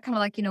the fat, kind of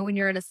like, when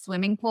you're in a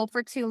swimming pool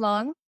for too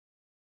long.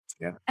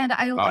 Yeah. And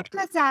I looked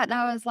at that and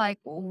I was like,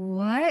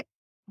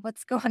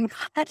 what's going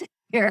on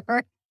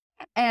here?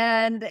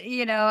 And,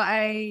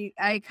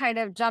 I kind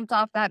of jumped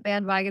off that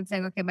bandwagon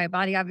saying, okay, my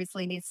body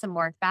obviously needs some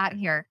more fat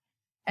here.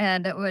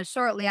 And it was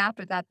shortly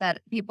after that that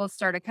people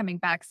started coming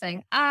back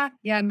saying,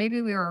 yeah,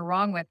 maybe we were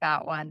wrong with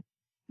that one.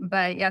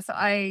 But yes,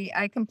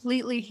 I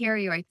completely hear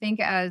you. I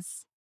think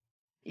as,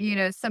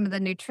 some of the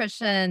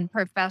nutrition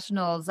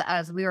professionals,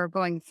 as we were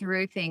going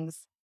through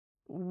things,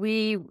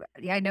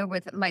 I know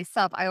with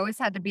myself, I always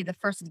had to be the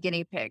first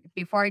guinea pig.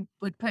 Before I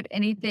would put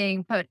any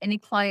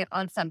client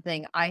on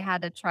something, I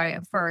had to try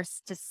it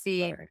first to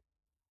see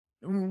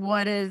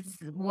what is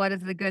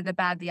the good, the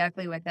bad, the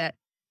ugly with it.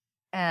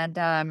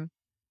 And,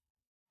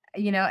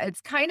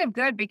 it's kind of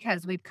good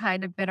because we've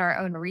kind of been our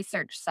own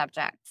research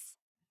subjects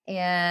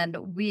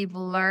and we've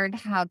learned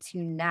how to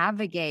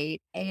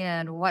navigate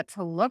and what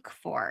to look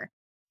for.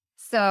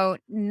 So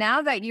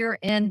now that you're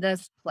in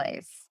this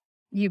place,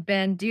 you've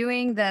been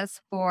doing this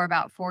for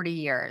about 40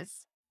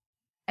 years,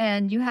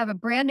 and you have a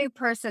brand new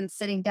person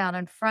sitting down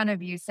in front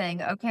of you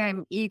saying, okay,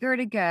 I'm eager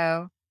to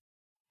go.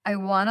 I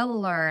want to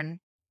learn.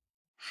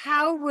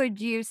 How would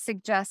you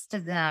suggest to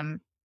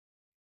them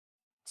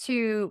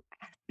to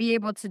be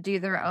able to do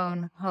their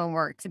own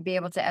homework, to be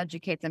able to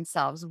educate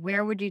themselves?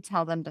 Where would you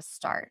tell them to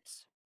start?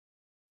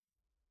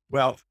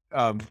 Well,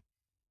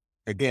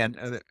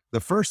 again, the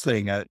first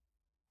thing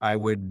I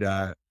would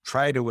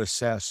try to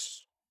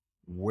assess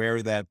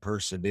where that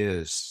person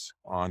is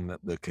on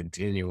the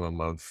continuum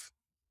of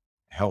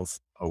health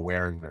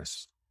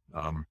awareness.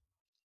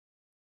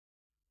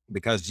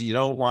 Because you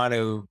don't want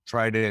to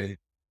try to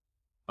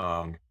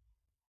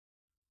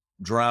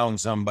drown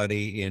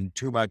somebody in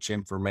too much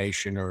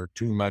information or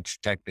too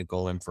much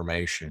technical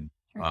information.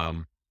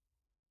 Sure.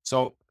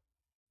 So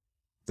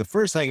the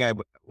first thing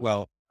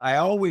I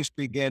always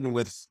begin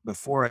with,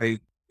 before I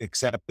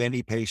accept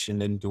any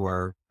patient into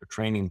our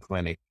training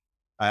clinic,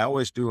 I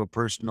always do a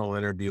personal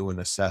interview and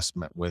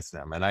assessment with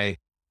them. And I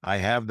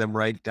have them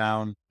write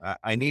down,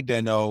 I need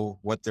to know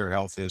what their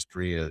health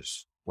history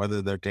is,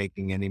 whether they're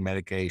taking any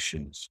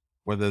medications,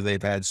 whether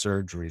they've had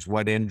surgeries,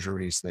 what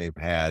injuries they've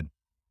had.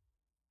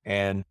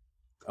 And,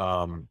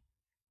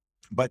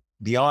 but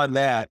beyond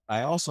that,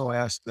 I also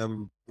ask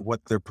them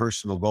what their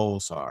personal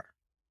goals are.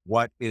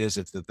 What is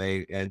it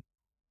that and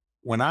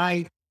when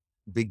I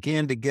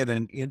begin to get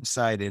an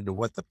insight into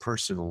what the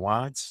person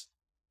wants,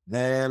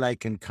 then I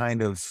can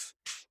kind of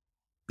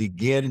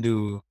begin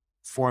to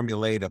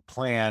formulate a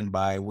plan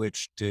by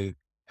which to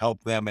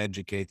help them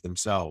educate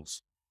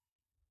themselves.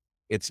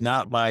 It's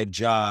not my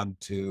job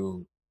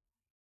to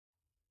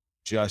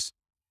just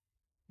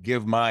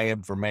give my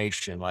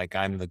information like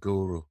I'm the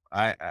guru.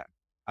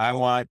 I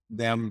want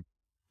them,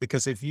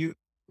 because if you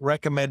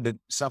recommended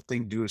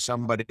something to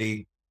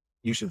somebody,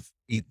 you should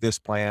eat this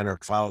plan or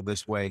follow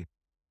this way,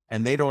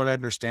 and they don't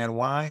understand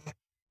why,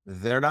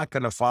 they're not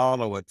going to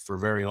follow it for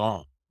very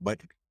long.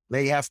 But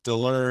they have to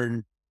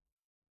learn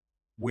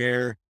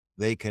where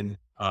they can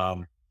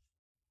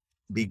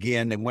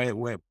begin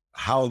and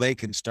how they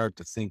can start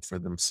to think for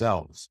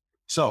themselves.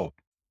 So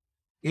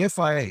if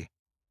I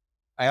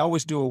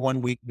always do a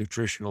 1-week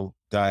nutritional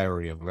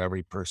diary of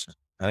every person.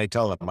 And I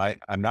tell them,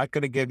 I'm not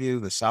going to give you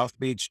the South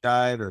Beach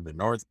diet or the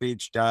North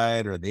Beach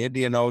diet or the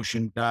Indian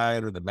Ocean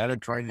diet or the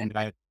Mediterranean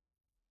diet.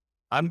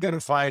 I'm going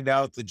to find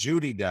out the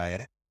Judy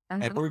diet,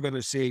 and we're going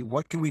to see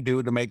what can we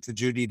do to make the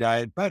Judy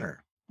diet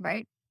better.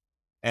 Right.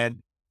 And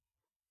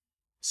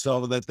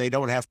so that they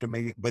don't have to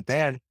make it. But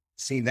then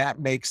see, that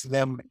makes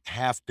them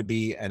have to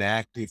be an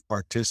active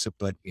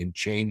participant in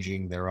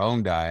changing their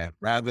own diet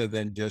rather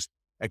than just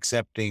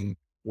accepting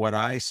what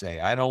I say.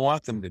 I don't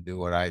want them to do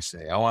what I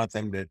say. I want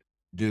them to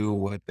do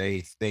what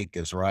they think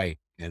is right.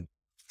 And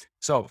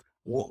so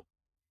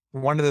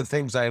one of the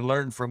things I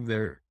learned from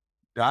their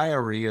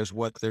diary is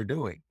what they're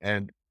doing.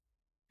 And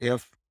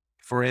if,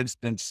 for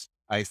instance,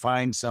 I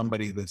find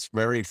somebody that's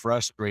very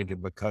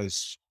frustrated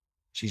because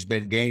she's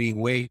been gaining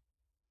weight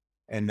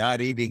and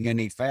not eating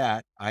any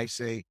fat, I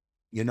say,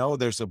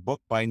 there's a book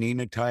by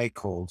Nina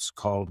Teicholz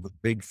called The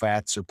Big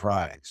Fat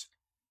Surprise.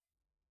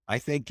 I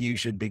think you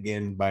should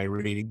begin by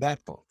reading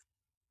that book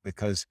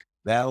because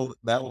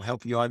that'll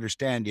help you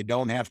understand you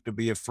don't have to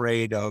be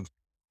afraid of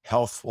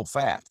healthful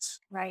fats.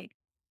 Right.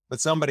 But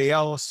somebody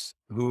else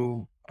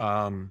who,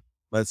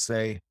 let's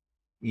say,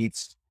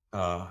 eats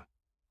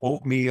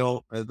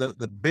oatmeal,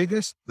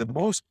 the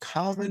most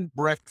common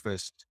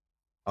breakfast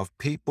of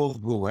people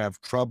who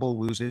have trouble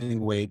losing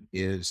weight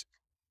is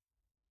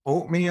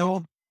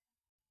oatmeal,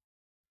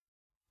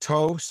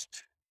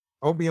 toast,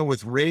 oatmeal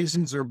with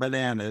raisins or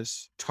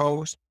bananas,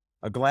 toast,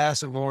 a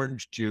glass of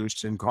orange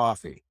juice, and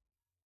coffee.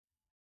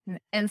 And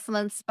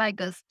insulin spike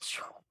goes.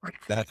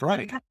 That's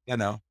right.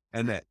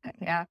 And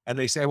Yeah. and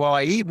they say, well,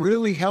 I eat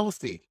really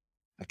healthy.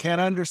 I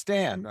can't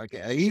understand. I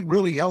eat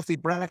really healthy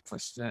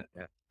breakfast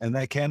and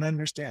I can't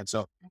understand.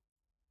 So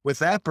with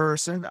that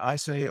person, I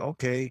say,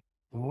 okay,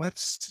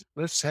 let's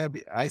have,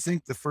 I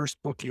think the first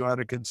book you ought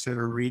to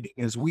consider reading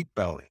is Wheat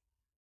Belly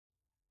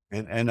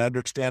and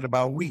understand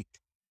about wheat.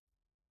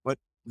 But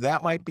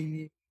that might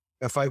be,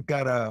 if I've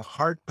got a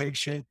heart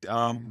patient,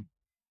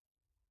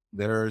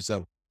 there's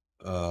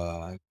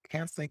I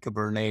can't think of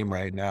her name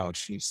right now.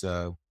 She's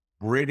a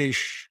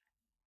British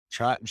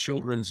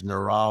children's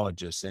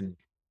neurologist, and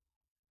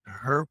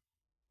her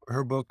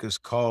book is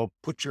called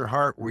Put Your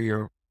Heart Where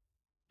Your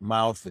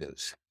Mouth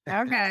Is.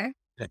 Okay.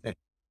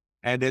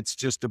 And it's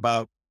just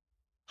about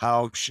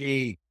how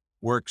she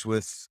works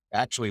with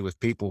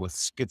people with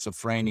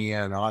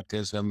schizophrenia and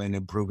autism and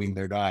improving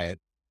their diet.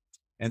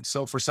 And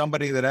so for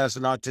somebody that has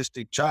an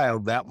autistic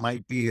child, that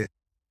might be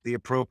the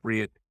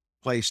appropriate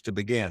place to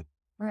begin.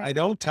 Right. I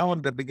don't tell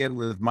them to begin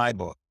with my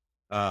book.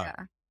 Yeah.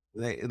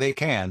 They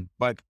can,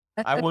 but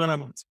I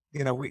want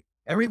them,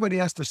 everybody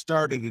has to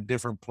start at a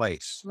different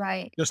place.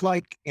 Right. Just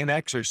like in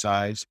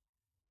exercise,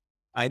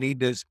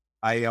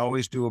 I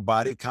always do a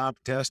body comp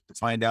test to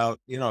find out,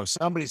 if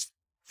somebody's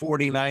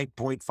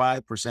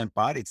 49.5%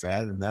 body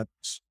fat, and that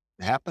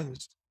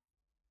happens,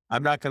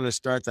 I'm not going to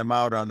start them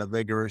out on a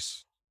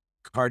vigorous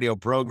cardio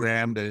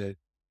program to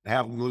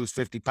have them lose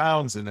 50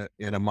 pounds in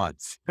a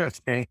month.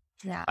 Okay.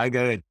 Yeah. I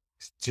got to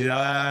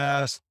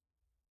just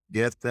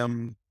get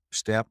them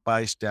step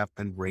by step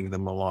and bring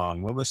them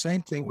along. Well, the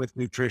same thing with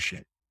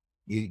nutrition.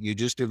 You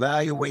just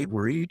evaluate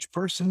where each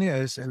person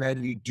is, and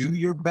then you do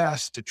your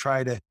best to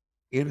try to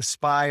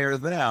inspire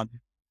them,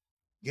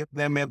 give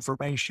them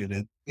information.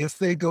 And if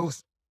they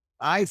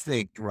I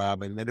think,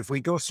 Robyn, that if we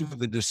go through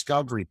the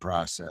discovery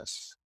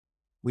process,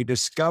 we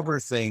discover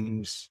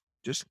things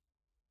just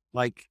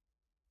like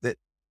that,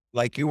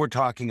 like you were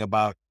talking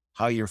about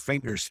how your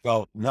fingers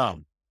felt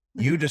numb.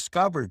 You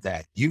discovered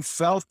that. You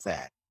felt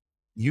that.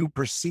 You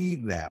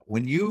perceive that.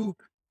 When you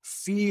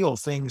feel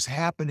things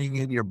happening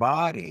in your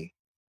body,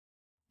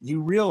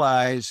 you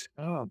realize,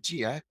 oh,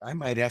 gee, I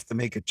might have to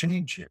make a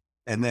change here.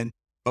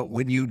 But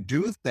when you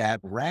do that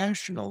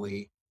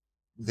rationally,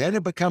 then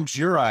it becomes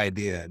your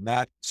idea,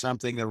 not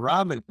something that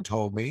Robyn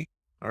told me,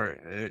 or,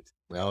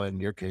 well,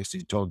 in your case,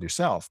 you told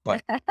yourself,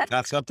 but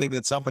not something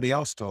that somebody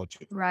else told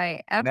you.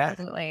 Right.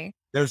 Absolutely.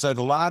 There's a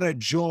lot of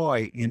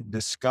joy in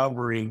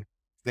discovering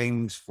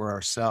things for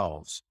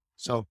ourselves.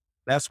 So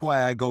that's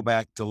why I go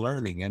back to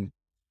learning. And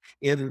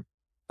in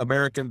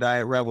American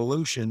Diet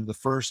Revolution, the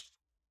first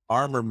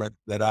armament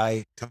that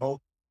I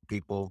told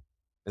people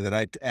that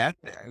I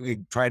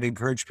try to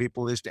encourage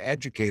people is to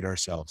educate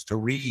ourselves, to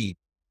read.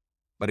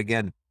 But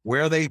again,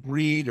 where they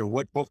read or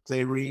what book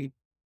they read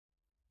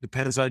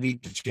depends on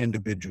each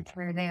individual.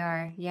 Where they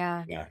are.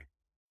 Yeah. Yeah.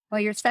 Well,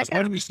 your So why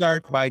second. don't we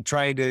start by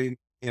trying to,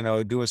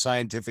 do a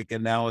scientific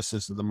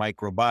analysis of the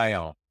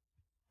microbiome?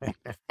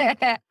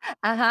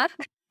 Uh-huh.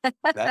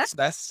 That's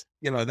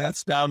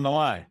down the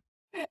line.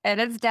 It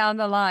is down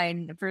the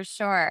line for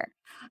sure.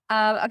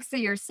 So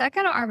your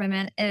second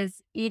armament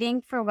is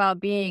eating for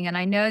well-being. And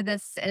I know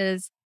this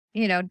is,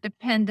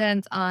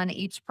 dependent on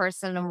each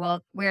person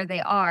and where they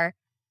are.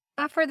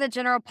 But for the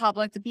general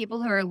public, the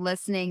people who are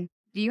listening,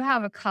 do you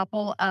have a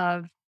couple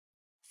of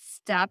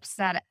steps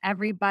that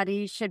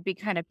everybody should be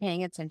kind of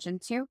paying attention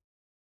to?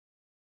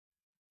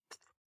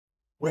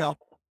 Well,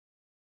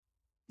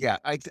 yeah,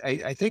 I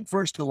think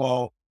first of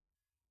all,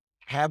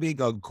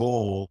 having a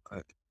goal,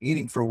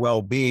 eating for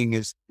well-being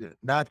is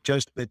not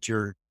just that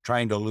you're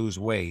trying to lose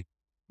weight,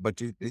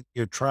 but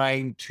you're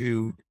trying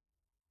to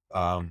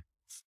um,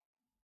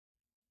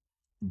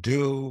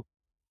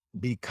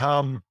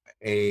 become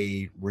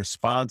a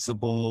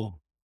responsible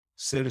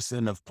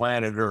citizen of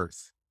planet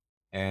Earth.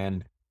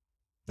 And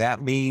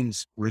that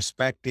means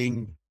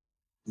respecting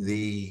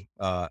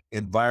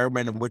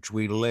environment in which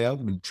we live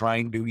and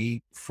trying to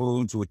eat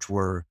foods which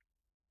were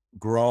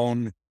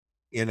grown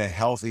in a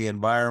healthy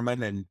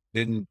environment and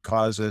didn't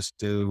cause us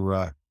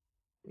to,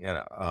 you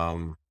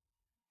know,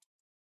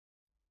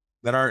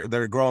 that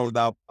are grown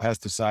without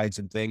pesticides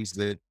and things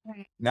that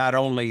Right. not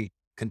only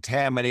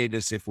contaminate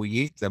us if we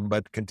eat them,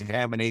 but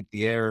contaminate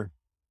the air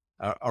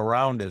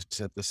around us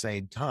at the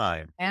same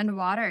time. And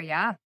water.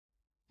 Yeah.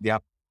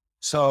 Yep.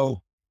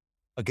 So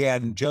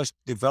again, just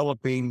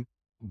developing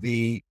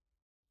the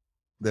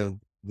the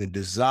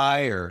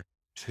desire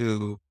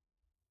to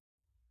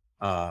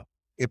uh,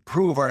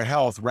 improve our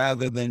health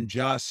rather than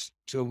just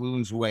to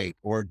lose weight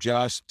or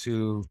just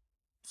to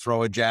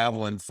throw a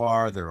javelin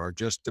farther or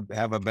just to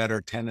have a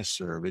better tennis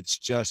serve. It's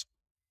just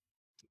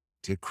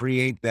to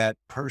create that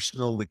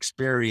personal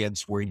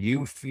experience where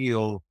you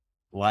feel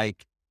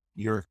like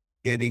you're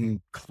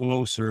getting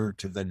closer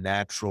to the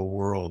natural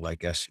world, I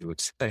guess you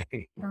would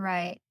say.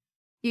 Right.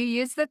 You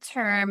use the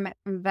term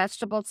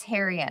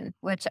vegetable-tarian,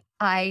 which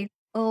I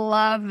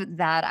love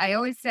that. I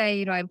always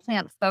say, I'm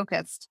plant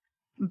focused,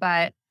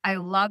 but I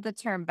love the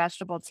term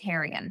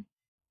vegetable-tarian.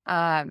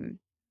 Um,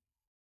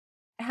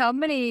 how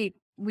many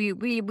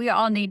we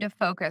all need to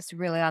focus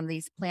really on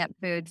these plant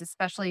foods,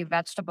 especially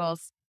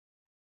vegetables.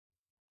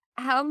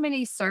 How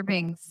many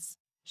servings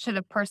should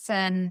a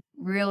person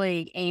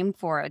really aim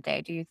for a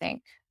day, do you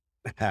think?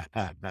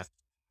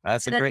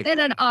 That's a great, In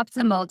an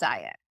optimal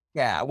diet.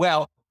 yeah.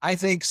 Well, I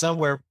think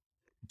somewhere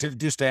to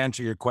just to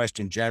answer your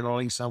question,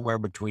 generally somewhere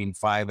between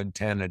 5 and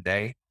 10 a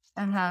day.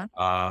 Uh-huh.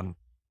 Um,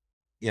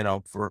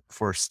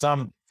 for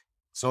some,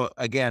 so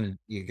again,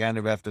 you kind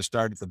of have to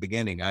start at the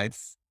beginning. I've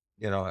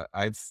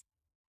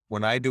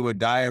when I do a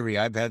diary,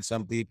 I've had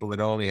some people that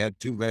only had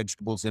 2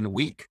 vegetables in a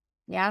week.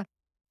 Yeah.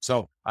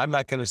 So I'm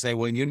not going to say,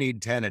 well, you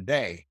need 10 a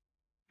day.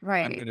 I'm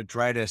Right. going to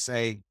try to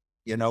say,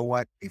 you know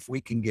what, if we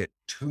can get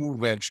 2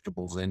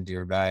 vegetables into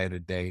your diet a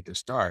day to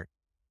start,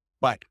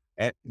 but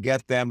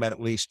get them at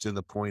least to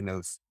the point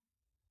of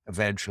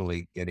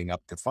eventually getting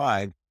up to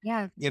 5,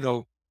 Yeah. you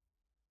know,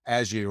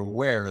 as you're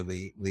aware,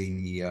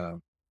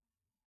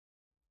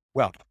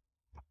 well,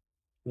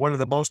 one of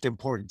the most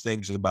important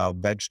things about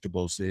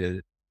vegetables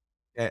is,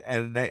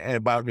 and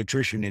about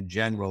nutrition in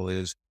general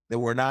is that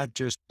we're not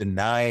just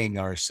denying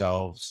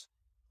ourselves,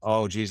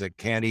 oh, geez, I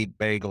can't eat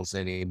bagels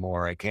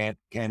anymore. I can't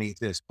eat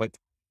this. But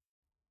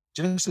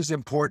just as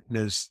important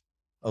as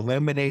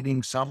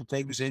eliminating some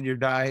things in your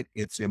diet,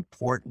 it's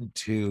important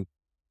to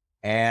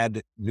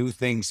add new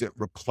things that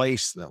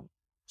replace them.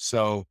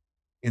 So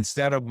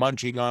instead of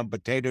munching on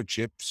potato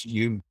chips,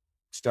 you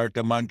start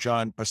to munch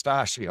on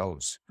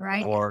pistachios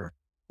Right. or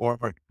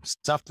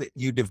stuff that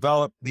you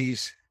develop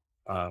these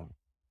uh,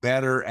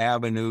 better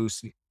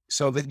avenues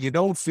so that you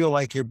don't feel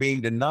like you're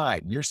being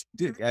denied.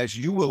 As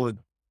you will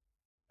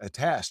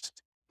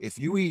attest, if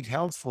you eat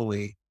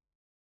healthfully,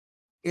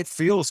 it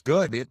feels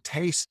good. It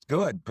tastes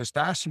good.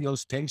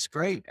 Pistachios taste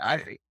great.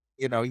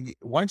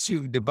 Once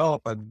you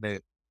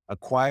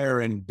acquire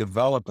and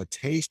develop a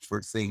taste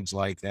for things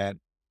like that,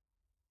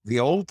 the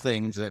old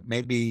things that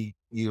maybe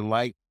you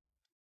like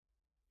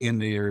in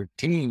your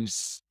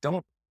teens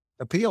don't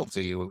appeal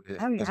to you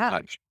Oh, as yeah.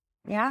 much.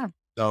 Yeah.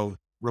 So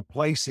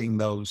replacing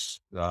those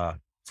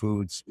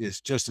foods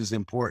is just as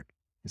important.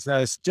 It's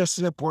just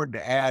as important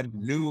to add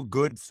new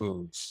good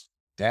foods,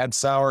 to add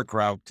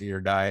sauerkraut to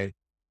your diet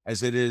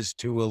as it is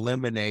to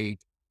eliminate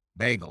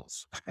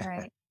bagels.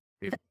 Right.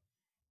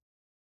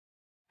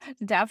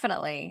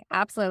 Definitely.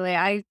 Absolutely.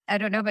 I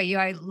don't know about you.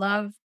 I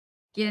love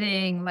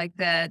getting like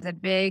the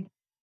big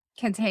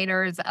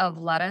containers of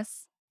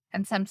lettuce.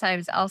 And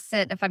sometimes I'll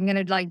sit if I'm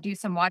gonna like do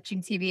some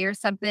watching TV or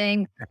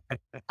something.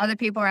 Other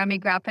people around me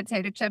grab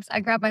potato chips. I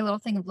grab my little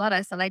thing of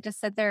lettuce and I just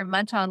sit there and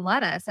munch on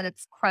lettuce and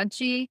it's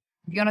crunchy.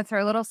 If you want to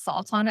throw a little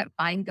salt on it,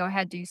 fine, go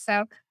ahead, do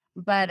so.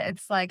 But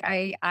it's like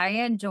I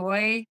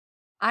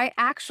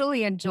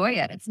actually enjoy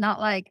it. It's not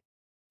like,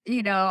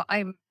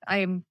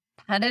 I'm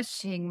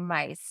punishing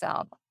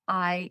myself.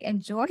 I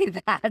enjoy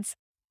that.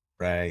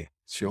 Right.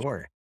 Sure.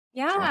 Sure.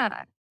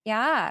 Yeah.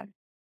 Yeah.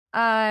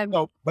 Um,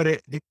 Oh,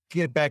 but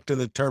get back to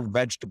the term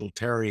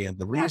vegetable-tarian.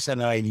 The yeah.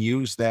 reason I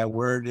use that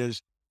word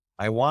is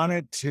I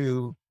wanted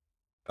to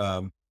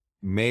um,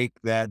 make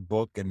that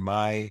book and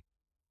my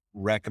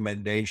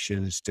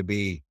recommendations to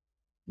be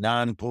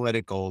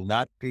non-political,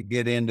 not to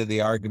get into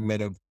the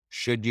argument of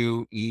should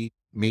you eat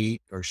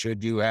meat or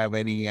should you have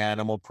any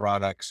animal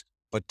products,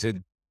 but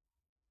to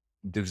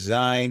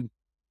design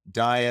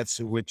diets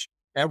in which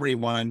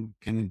everyone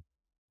can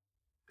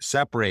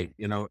separate,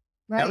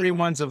 Right.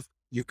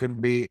 you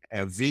can be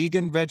a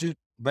vegan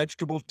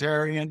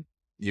vegetable-tarian,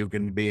 you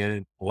can be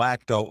a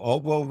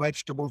lacto-ovo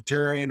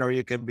vegetable-tarian, or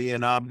you can be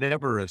an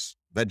omnivorous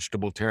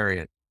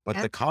vegetable-tarian. But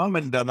Yep. the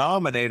common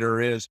denominator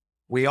is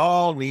we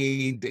all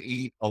need to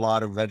eat a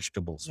lot of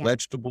vegetables. Yeah.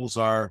 Vegetables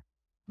are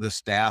the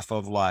staff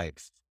of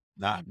life,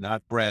 Yeah.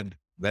 not bread.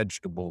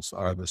 Vegetables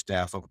are the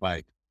staff of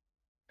life.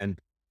 And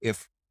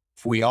if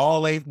if we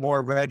all ate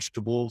more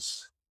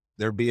vegetables,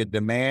 there'd be a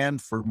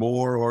demand for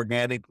more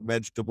organic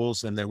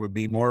vegetables and there would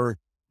be more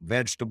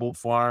vegetable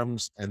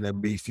farms and there'll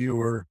be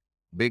fewer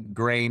big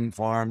grain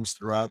farms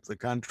throughout the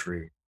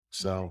country.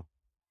 So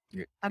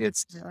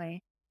it's,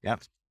 Absolutely. yeah.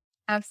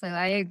 Absolutely.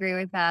 I agree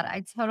with that.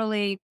 I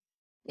totally,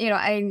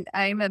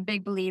 I'm a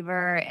big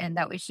believer in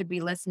that we should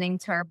be listening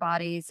to our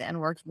bodies and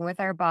working with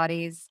our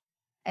bodies.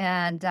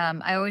 And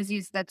I always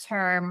use the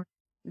term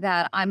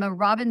that I'm a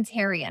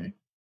Robintarian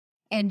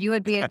and you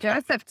would be a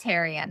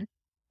Josepharian.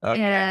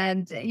 Okay.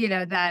 And,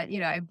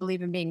 I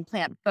believe in being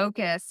plant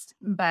focused,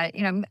 but,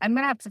 I'm going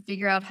to have to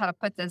figure out how to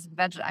put this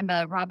I'm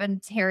a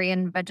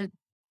Robintarian,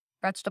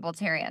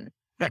 vegetabletarian.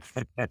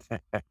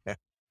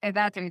 And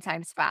that 3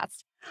 times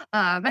fast.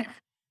 Um,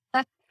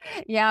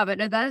 yeah, but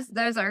no,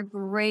 those are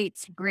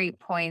great, great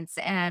points.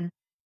 And,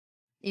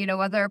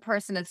 whether a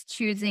person is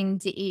choosing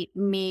to eat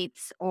meat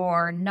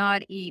or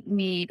not eat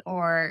meat,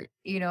 or,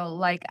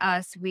 like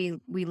us, we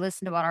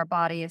listen to what our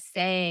body is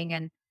saying.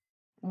 And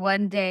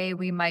one day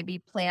we might be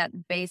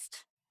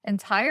plant-based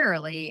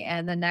entirely,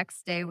 and the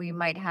next day we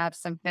might have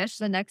some fish,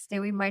 the next day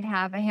we might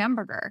have a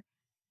hamburger.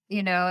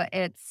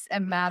 It's a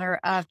matter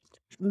of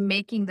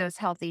making those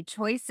healthy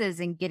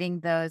choices and getting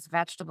those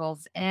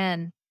vegetables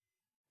in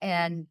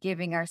and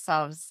giving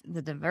ourselves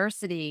the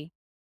diversity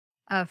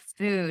of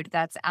food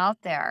that's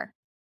out there.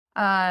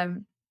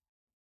 Um,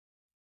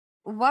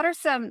 what are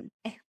some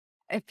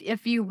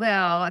if you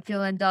will, if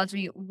you'll indulge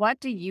me, what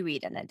do you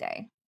eat in a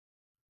day?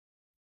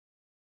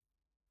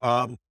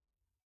 Um,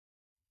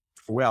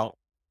 well,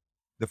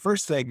 the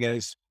first thing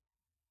is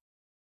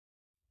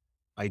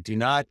I do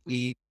not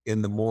eat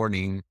in the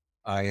morning.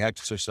 I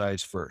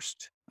exercise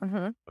first.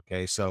 Mhm.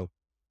 Okay. So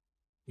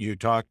you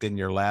talked in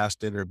your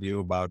last interview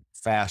about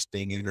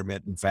fasting,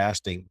 intermittent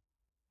fasting.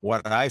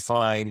 What I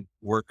find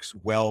works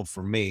well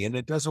for me, and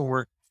it doesn't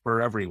work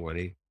for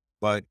everybody,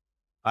 but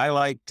I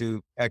like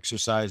to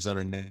exercise on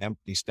an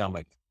empty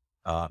stomach.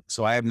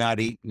 So I have not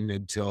eaten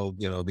until,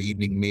 the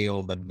evening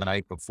meal the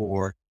night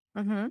before,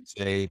 Mhm.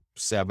 say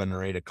 7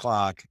 or 8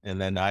 o'clock, and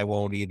then I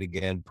won't eat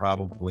again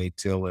probably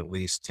till at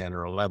least 10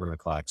 or 11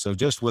 o'clock. So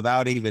just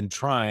without even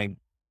trying,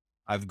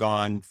 I've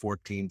gone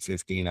 14,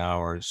 15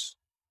 hours.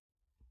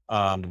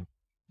 Um,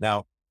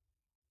 Now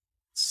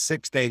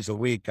 6 days a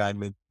week,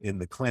 I'm in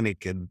the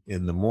clinic in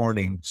the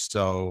morning.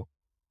 So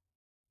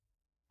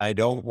I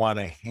don't want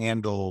to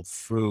handle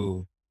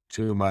through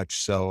too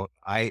much. So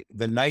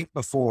the night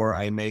before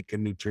I make a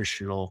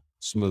nutritional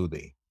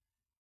smoothie,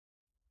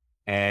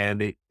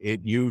 and it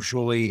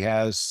usually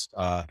has,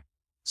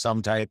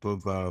 some type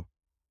of,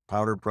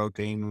 powder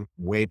protein,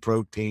 whey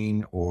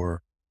protein,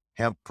 or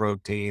hemp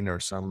protein, or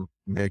some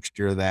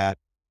mixture of that.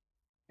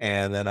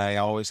 And then I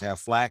always have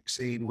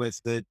flaxseed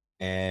with it.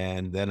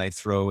 And then I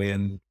throw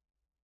in,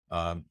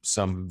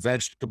 some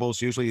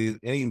vegetables, usually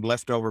any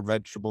leftover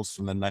vegetables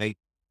from the night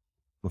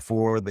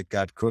before that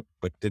got cooked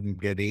but didn't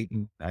get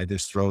eaten. I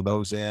just throw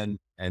those in,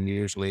 and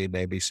usually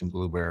maybe some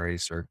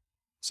blueberries or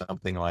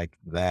something like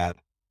that.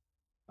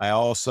 I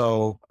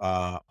also,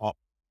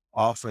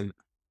 often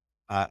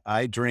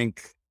I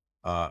drink,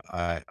 or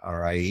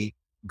I eat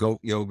goat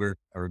yogurt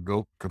or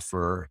goat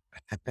kefir.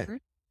 Mhm.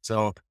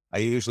 So I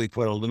usually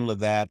put a little of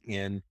that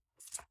in,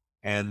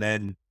 and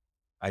then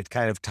I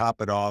kind of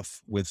top it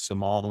off with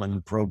some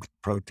almond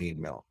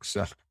protein milk.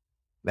 So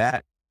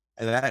that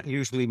that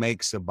usually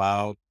makes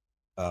about,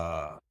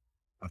 uh,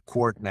 a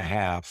quart and a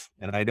half,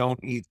 and I don't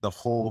eat the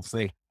whole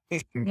thing for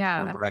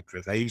Yeah.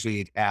 breakfast. I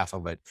usually eat half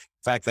of it.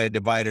 In fact, I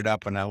divide it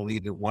up and I'll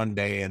eat it one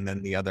day and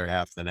then the other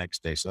half the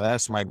next day. So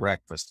that's my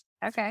breakfast.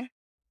 Okay.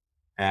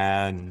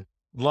 And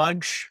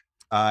lunch,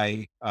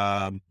 and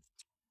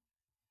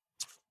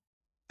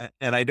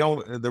I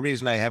don't, the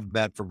reason I have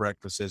that for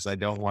breakfast is I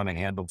don't want to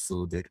handle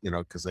food,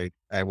 because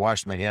I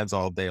wash my hands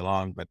all day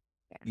long, but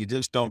you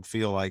just don't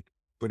feel like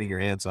putting your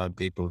hands on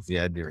people if you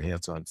had your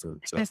hands on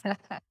food. So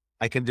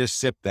I can just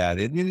sip that.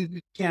 It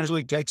Yeah.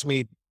 usually takes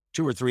me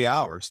 2 or 3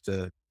 hours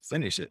to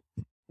finish it.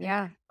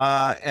 Yeah.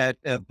 At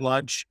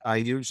lunch, I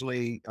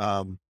usually,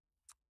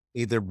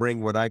 either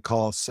bring what I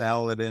call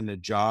salad in a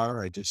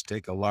jar. I just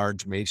take a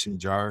large mason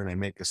jar and I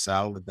make a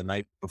salad the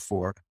night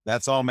before.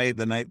 That's all made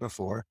the night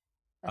before.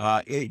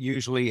 It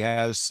usually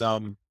has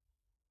some,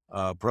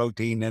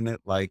 protein in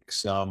it, like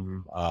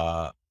some,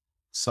 hard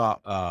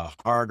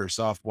or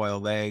soft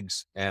boiled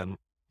eggs, and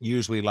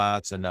usually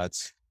lots of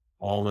nuts,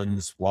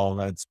 almonds,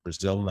 walnuts,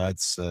 Brazil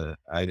nuts.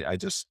 I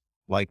just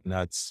like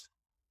nuts.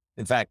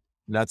 In fact,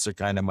 nuts are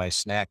kind of my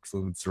snack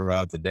food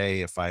throughout the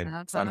day. That's If I'm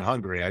awesome.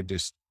 hungry, I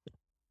just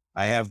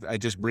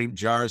bring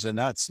jars of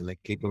nuts and I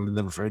keep them in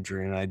the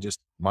refrigerator, and I just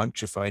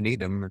munch if I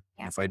need them.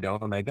 Yeah. If I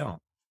don't, I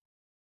don't.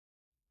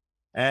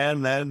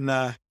 And then,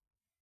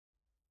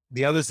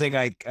 the other thing,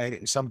 I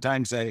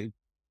sometimes I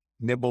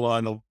nibble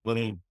on a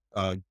little,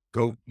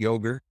 goat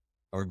yogurt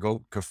or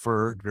goat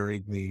kefir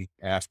during the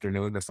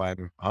afternoon if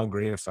I'm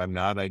hungry. If I'm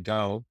not, I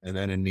don't. And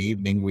then in the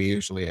evening, we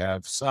usually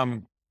have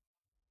some,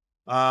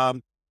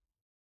 um,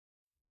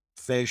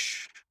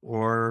 fish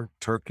or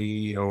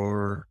turkey,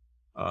 or,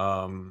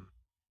 um,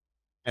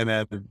 and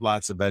then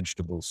lots of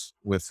vegetables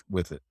with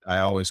it. I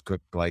always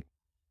cook like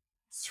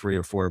 3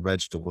 or 4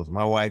 vegetables.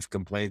 My wife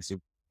complains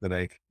that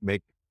I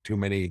make too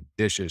many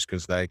dishes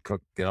because I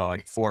cook,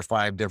 like 4 or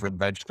 5 different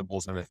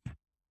vegetables in it.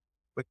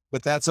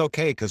 But that's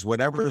okay because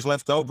whatever is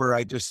left over,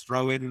 I just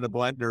throw it in the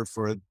blender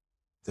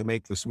to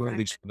make the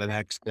smoothies for the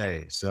next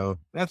day. So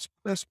that's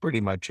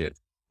pretty much it.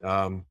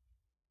 Um,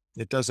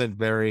 it doesn't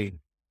vary,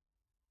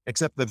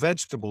 except the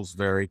vegetables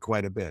vary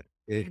quite a bit.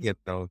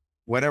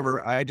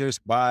 Whatever I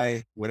just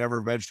buy,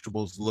 whatever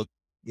vegetables look,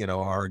 are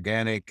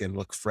organic and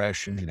look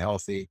fresh and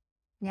healthy.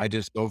 Yeah. I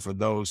just go for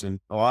those. And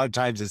a lot of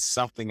times it's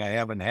something I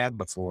haven't had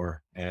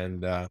before.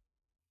 And,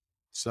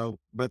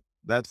 but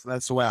that's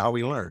the way how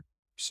we learn.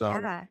 So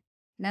Yeah.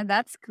 No,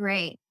 that's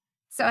great.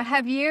 So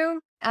have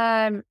you,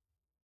 I'm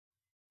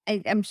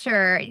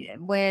sure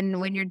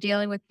when you're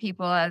dealing with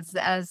people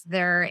as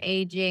they're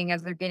aging,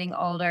 as they're getting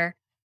older,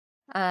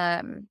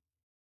 um,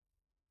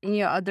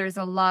 there's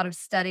a lot of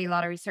study, a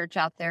lot of research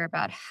out there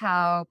about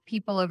how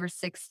people over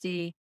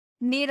 60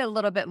 need a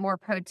little bit more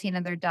protein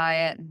in their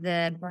diet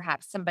than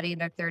perhaps somebody in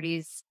their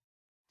 30s,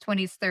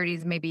 20s,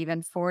 30s, maybe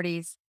even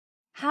 40s.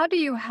 How do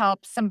you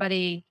help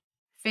somebody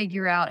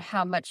figure out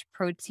how much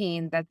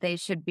protein that they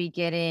should be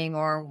getting,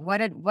 or what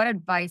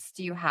advice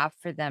do you have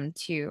for them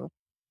to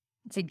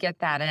get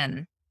that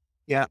in?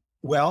 yeah,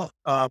 well,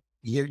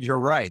 you're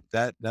right.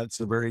 That's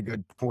a very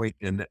good point.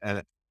 And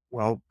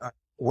well,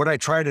 what I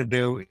try to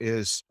do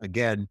is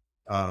again,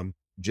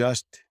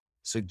 just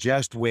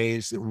suggest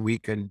ways that we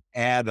can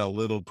add a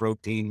little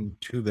protein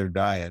to their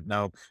diet.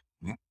 Now,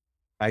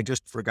 I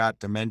just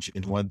forgot to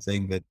mention one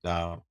thing that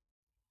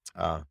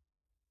uh,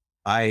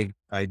 I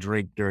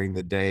drink during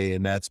the day,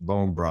 and that's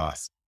bone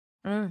broth.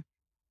 Mm,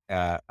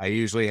 I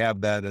usually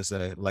have that as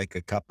like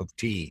a cup of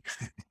tea,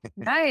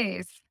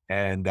 nice.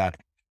 and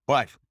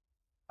but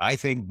I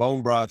think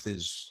bone broth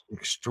is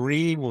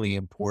extremely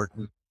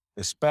important,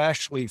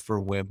 especially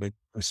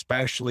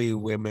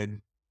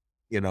women,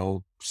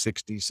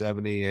 60,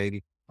 70,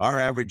 80. Our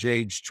average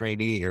age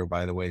trainee here,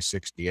 by the way,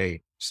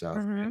 68. So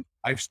Hmm.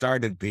 I've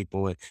started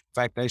people. In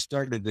fact, I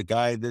started the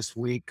guy this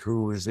week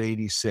who is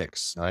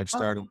 86. I've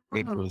started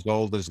people Oh, as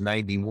old as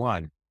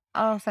 91.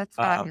 oh, that's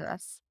Uh,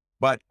 fabulous.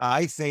 but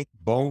I think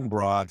bone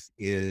broth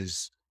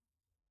is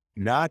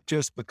not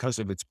just because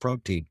of its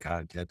protein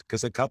content,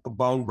 because a cup of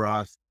bone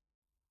broth,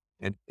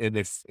 and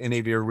if any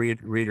of your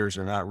readers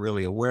are not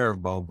really aware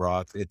of bone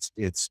broth,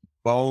 it's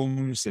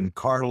bones and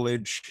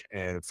cartilage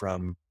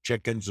from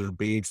chickens or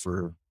beef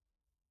or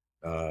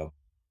uh,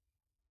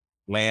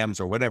 lambs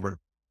or whatever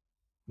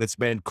that's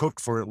been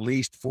cooked for at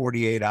least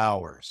 48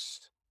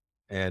 hours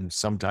and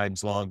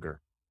sometimes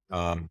longer.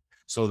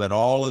 So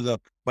that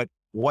but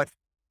what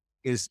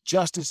is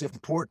just as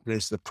important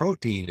as the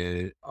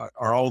protein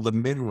are all the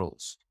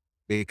minerals,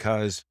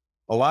 because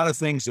a lot of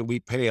things that we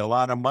pay a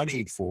lot of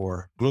money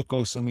for,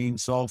 glucosamine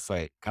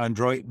sulfate,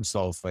 chondroitin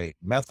sulfate,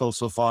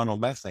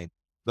 methylsulfonylmethane,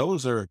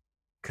 those are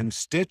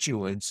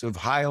constituents of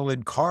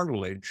hyaline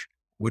cartilage,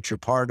 which are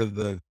part of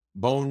the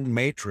bone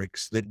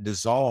matrix that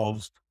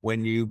dissolves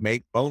when you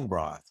make bone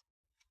broth.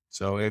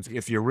 So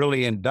if you're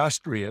really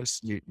industrious,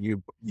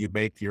 you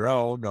make your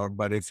own,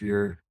 but if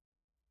you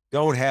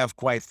don't have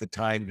quite the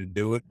time to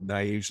do it, and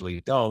I usually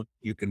don't,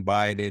 you can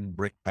buy it in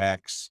brick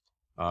packs,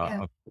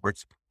 Yeah. of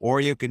course, or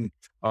you can,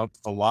 a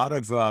lot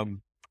of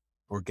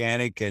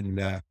organic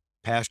and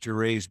pasture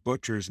raised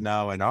butchers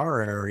now in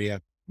our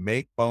area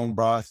make bone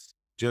broth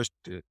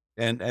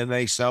and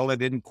they sell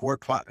it in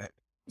quart pot.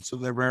 So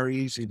they're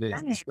it's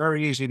Nice.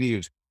 very easy to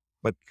use.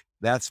 But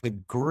that's a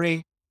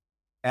great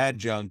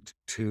adjunct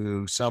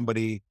to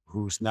somebody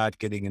who's not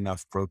getting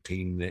enough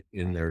protein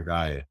in their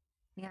diet.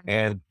 Yeah.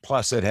 And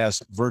plus, it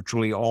has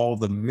virtually all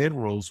the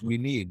minerals we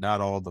need,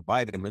 not all the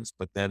vitamins.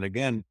 But then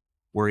again,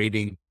 we're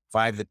eating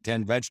 5 to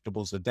 10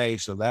 vegetables a day.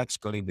 So that's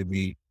going to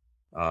be,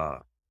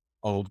 go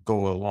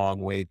a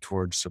long way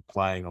towards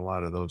supplying a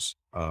lot of those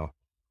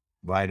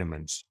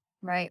vitamins.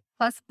 Right.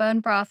 Plus, bone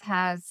broth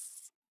has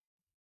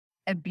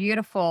a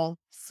beautiful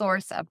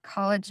source of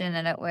collagen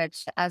in it,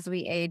 which as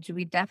we age,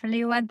 we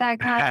definitely want that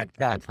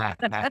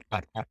collagen.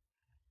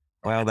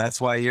 Well, that's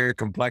why your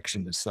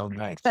complexion is so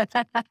nice.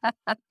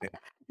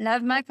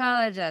 Love my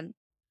collagen.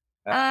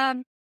 Uh,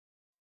 Um,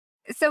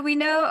 so we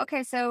know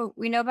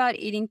about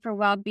eating for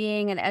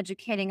well-being and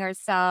educating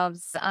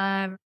ourselves.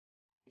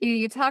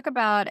 You talk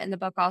about in the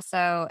book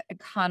also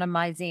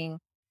economizing.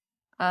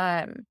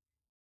 Um,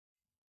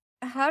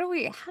 how do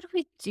we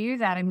do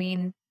that? I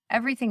mean,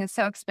 everything is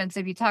so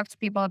expensive. You talk to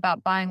people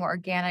about buying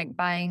organic,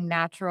 buying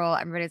natural.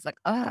 Everybody's like,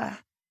 ugh,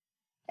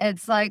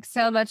 it's like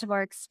so much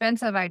more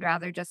expensive. I'd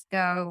rather just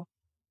go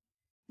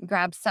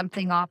grab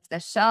something off the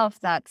shelf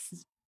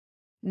that's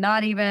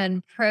not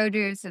even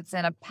produce, it's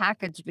in a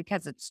package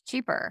because it's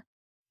cheaper.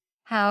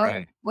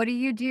 right. What do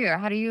you do?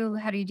 How do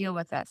you deal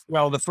with this?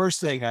 Well, the first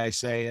thing I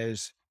say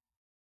is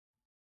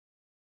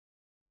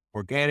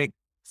organic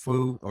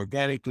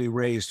organically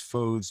raised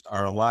foods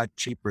are a lot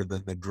cheaper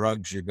than the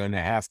drugs you're going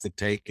to have to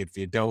take if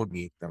you don't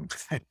eat them.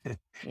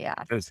 Yeah.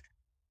 Because,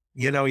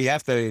 you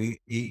have to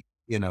eat,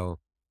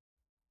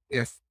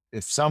 if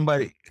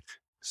somebody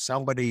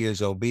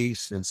is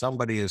obese and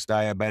somebody is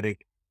diabetic,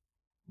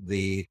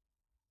 the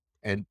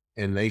and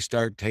they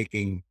start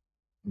taking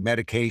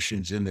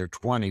medications in their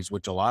 20s,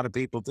 which a lot of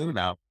people do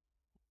now,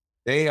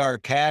 they are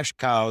cash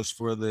cows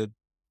for the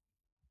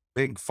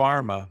big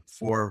pharma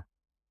for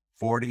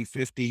 40,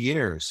 50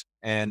 years.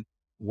 And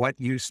what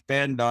you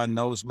spend on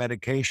those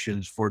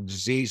medications for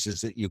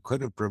diseases that you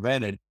could have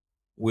prevented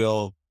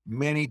will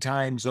many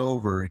times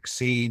over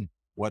exceed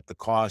what the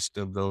cost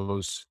of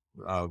those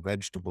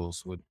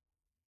vegetables would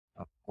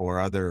or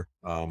other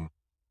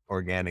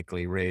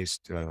organically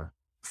raised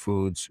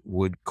foods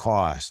would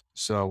cost.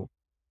 So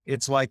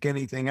it's like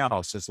anything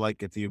else. It's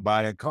like if you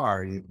buy a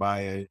car, you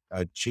buy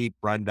a cheap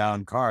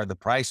rundown car, the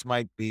price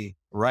might be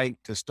right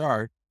to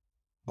start,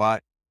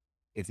 but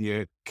if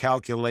you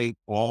calculate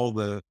all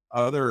the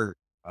other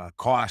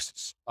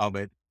costs of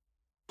it,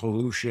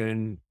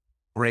 pollution,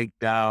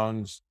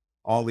 breakdowns,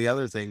 all the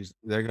other things,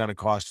 they're going to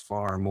cost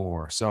far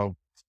more. So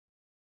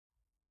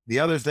the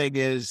other thing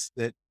is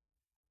that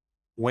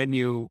when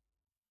you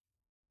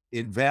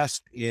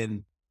invest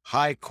in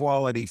high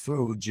quality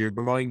foods, you're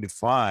going to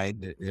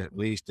find, at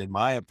least in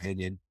my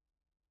opinion,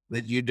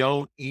 that you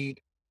don't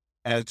eat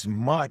as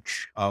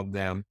much of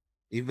them,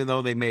 even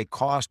though they may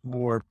cost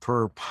more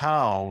per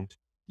pound.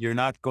 You're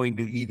not going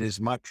to eat as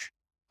much.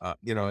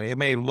 It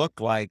may look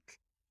like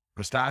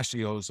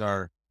pistachios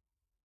are,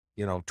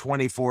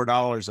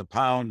 $24 a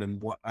pound,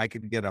 and what I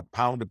could get a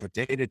pound of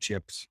potato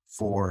chips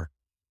for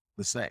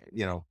the same,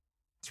 $3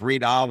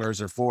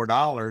 or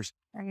 $4,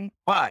 Right.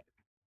 but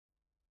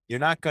you're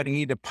not going to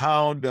eat a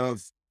pound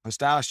of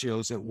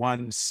pistachios at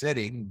one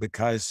sitting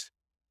because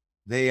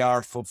they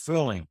are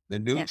fulfilling the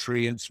Yeah.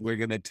 nutrients. We're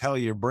going to tell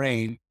your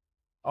brain,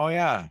 oh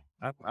yeah,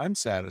 I'm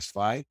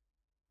satisfied.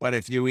 But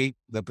if you eat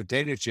the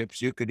potato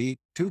chips, you could eat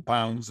 2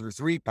 pounds or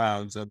 3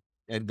 pounds and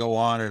go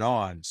on and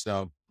on.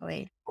 So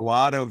Wait. a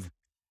lot of,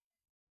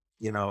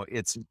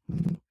 it's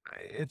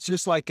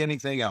just like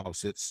anything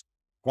else. It's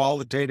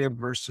qualitative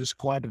versus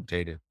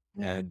quantitative.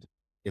 Yeah. And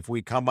if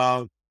we come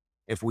out,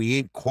 if we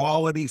eat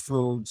quality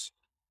foods,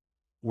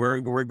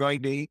 we're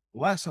going to eat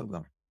less of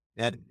them.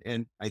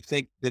 And I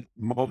think that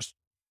most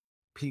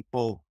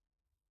people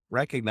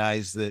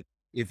recognize that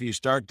if you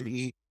start to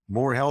eat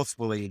more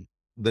healthfully,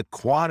 the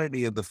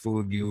quantity of the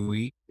food you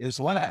eat is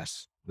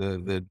less.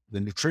 The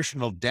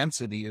nutritional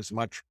density is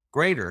much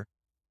greater.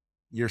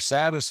 You're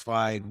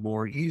satisfied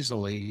more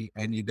easily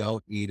and you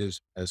don't eat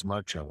as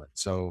much of it.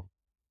 So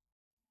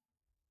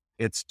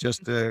it's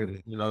just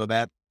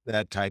that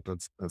type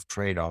of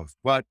trade-off.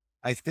 But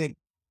I think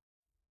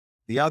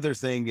the other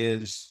thing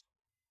is,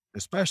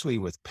 especially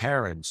with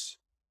parents,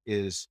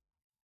 is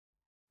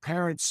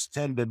parents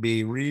tend to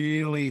be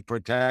really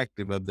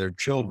protective of their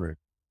children.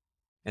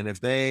 And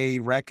if they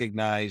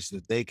recognize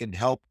that they can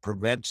help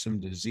prevent some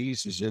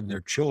diseases in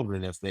their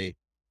children, if they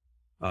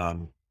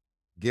um,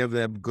 give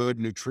them good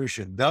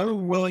nutrition, they're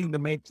willing to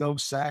make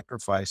those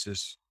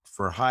sacrifices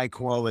for high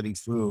quality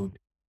food,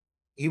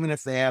 even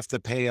if they have to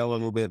pay a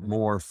little bit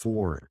more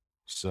for it.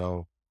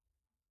 So,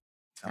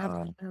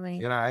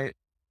 Absolutely.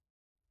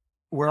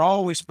 we're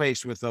always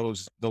faced with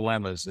those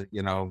dilemmas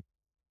that,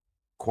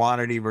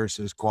 quantity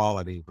versus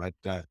quality. But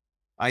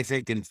I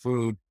think in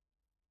food,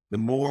 the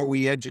more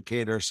we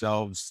educate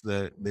ourselves,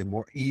 the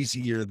more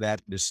easier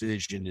that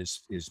decision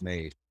is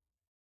made.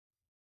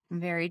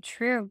 Very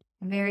true.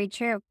 Very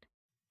true.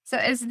 So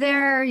is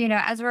there,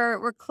 as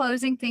we're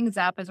closing things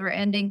up, as we're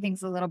ending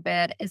things a little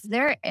bit, is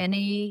there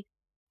any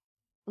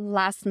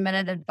last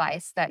minute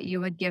advice that you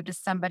would give to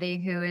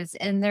somebody who is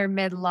in their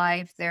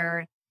midlife?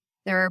 They're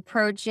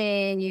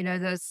approaching,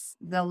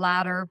 the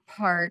latter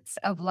parts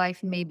of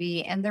life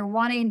maybe, and they're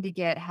wanting to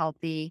get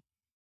healthy.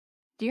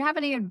 Do you have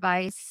any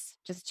advice,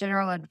 just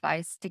general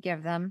advice to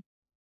give them?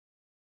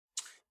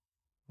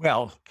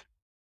 Well,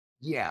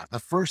 yeah, the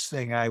first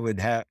thing I would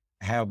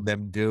have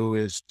them do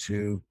is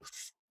to,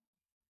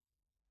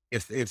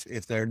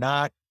 if they're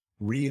not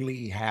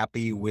really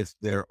happy with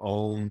their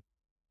own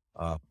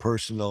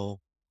personal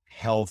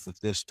health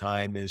at this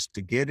time, is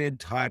to get in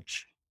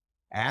touch,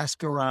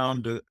 ask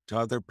around to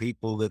other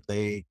people that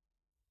they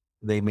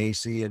may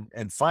see,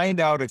 and find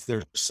out if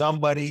there's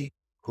somebody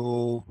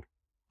who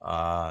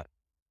uh,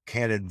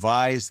 can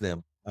advise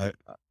them,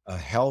 a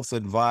health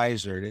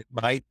advisor. It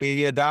might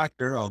be a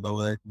doctor,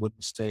 although I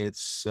wouldn't say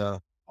it's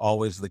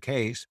always the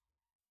case.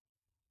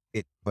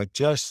 But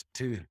just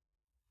to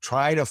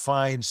try to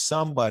find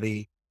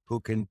somebody who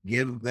can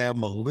give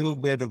them a little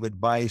bit of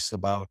advice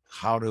about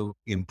how to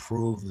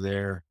improve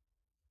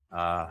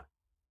uh,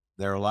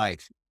 their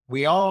life.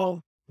 We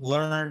all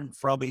learn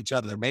from each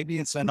other. Maybe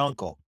it's an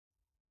uncle.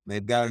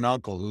 They've got an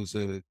uncle who's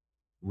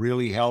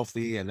really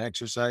healthy and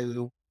exercises.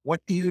 What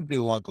do you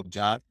do, Uncle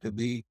John, to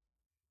be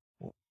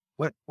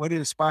what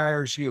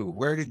inspires you?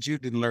 Where did you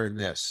learn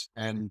this?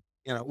 And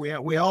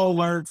we all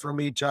learn from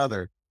each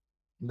other,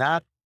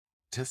 not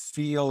to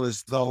feel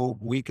as though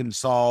we can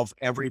solve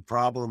every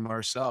problem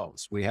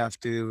ourselves. We have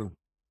to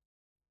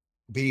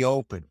be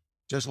open.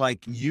 Just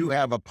like you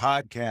have a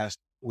podcast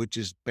which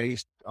is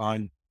based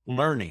on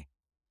learning.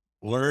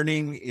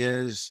 Learning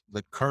is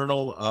the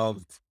kernel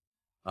of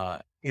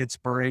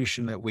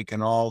inspiration that we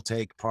can all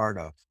take part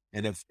of.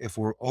 And if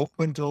we're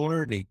open to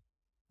learning,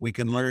 We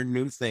can learn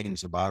new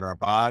things about our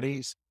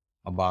bodies,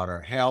 about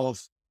our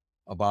health,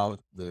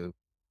 about the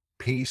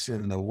peace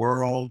in the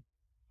world,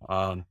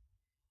 um,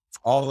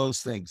 all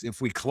those things.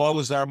 If we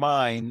close our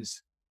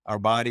minds, our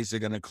bodies are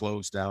going to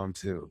close down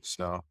too.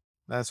 So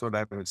that's what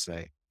I would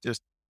say.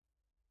 Just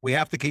we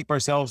have to keep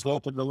ourselves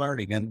open to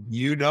learning. And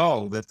you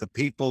know that the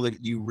people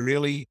that you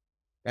really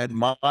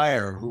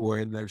admire who are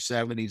in their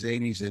 70s,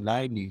 80s, and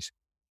 90s,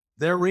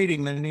 they're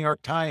reading the New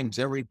York Times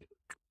every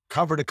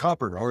cover to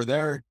cover, or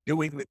they're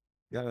doing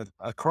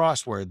a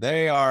crossword.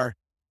 They are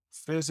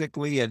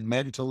physically and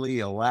mentally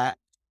a lot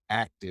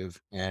active,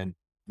 and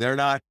they're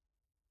not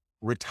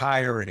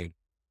retiring.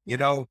 You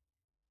know,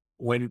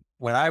 when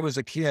I was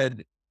a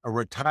kid, a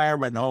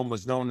retirement home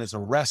was known as a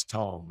rest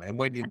home. And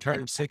when you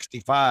turned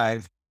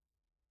 65,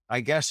 I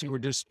guess you were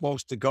just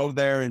supposed to go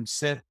there and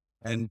sit.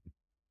 And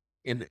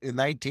in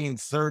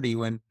 1930,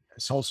 when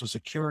Social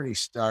Security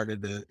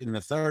started in the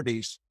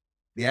 30s,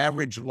 the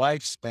average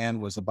lifespan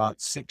was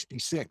about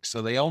 66.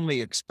 So they only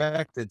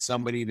expected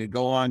somebody to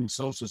go on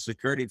Social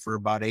Security for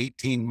about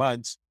 18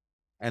 months,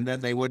 and then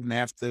they wouldn't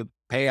have to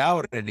pay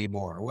out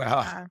anymore.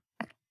 Well,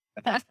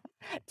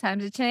 Time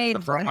to the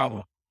change.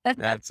 problem.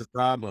 That's a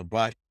problem,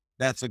 but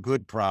that's a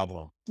good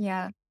problem.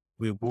 Yeah.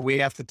 We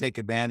have to take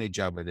advantage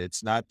of it.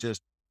 It's not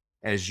just,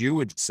 as you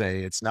would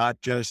say, it's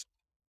not just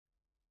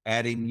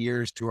adding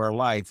years to our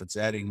life. It's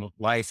adding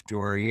life to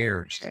our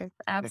years. Truth.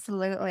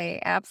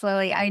 Absolutely.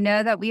 Absolutely. I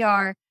know that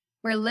we're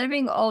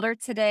living older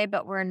today,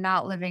 but we're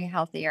not living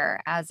healthier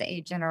as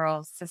a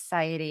general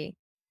society.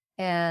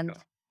 And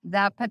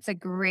that puts a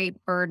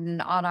great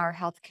burden on our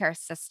healthcare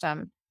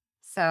system.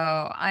 So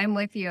I'm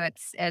with you.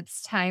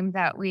 It's time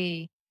that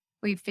we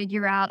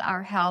figure out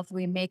our health,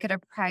 we make it a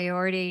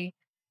priority,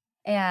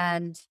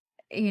 and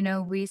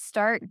we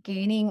start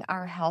gaining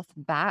our health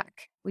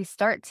back. We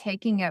start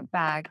taking it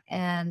back,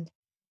 and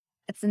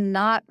it's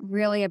not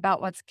really about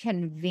what's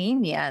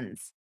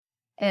convenience.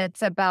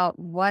 It's about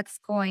what's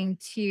going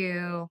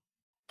to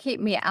keep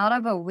me out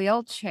of a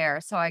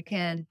wheelchair so I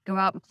can go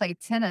out and play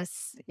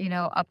tennis,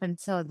 up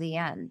until the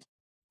end.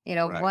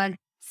 Right.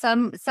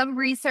 Some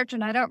research,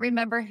 and I don't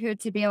remember who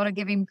to be able to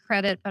give him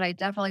credit, but I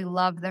definitely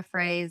love the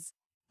phrase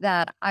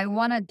that I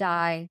want to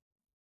die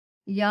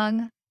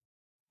young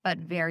but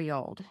very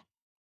old.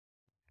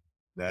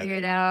 That,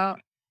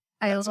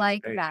 I that's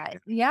like great. that.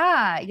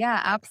 Yeah,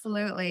 yeah,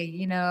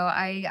 absolutely.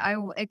 I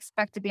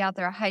expect to be out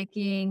there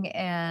hiking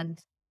and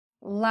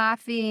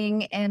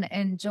laughing and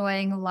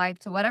enjoying life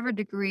to whatever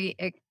degree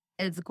it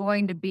is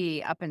going to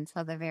be up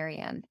until the very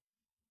end.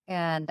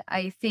 And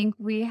I think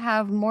we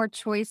have more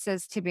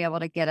choices to be able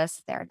to get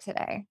us there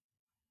today.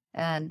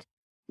 And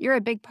you're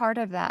a big part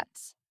of that.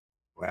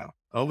 Well,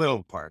 a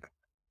little part.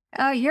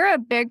 Oh, you're a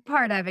big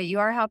part of it. You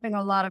are helping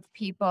a lot of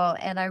people.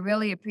 And I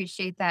really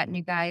appreciate that. And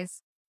you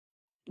guys,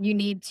 you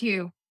need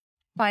to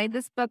find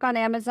this book on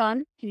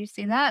Amazon. Can you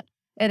see that?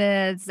 It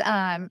is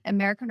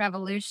American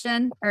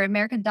Revolution, or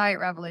American Diet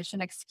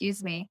Revolution,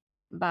 excuse me,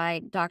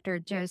 by Dr.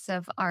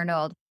 Josef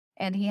Arnould.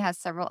 And he has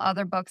several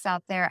other books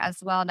out there as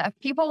well. Now, if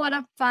people want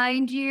to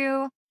find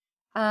you,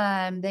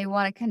 they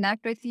want to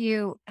connect with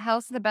you,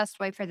 how's the best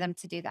way for them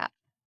to do that?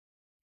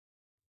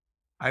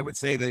 I would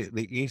say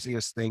the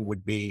easiest thing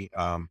would be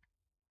on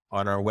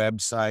our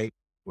website,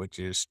 which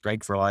is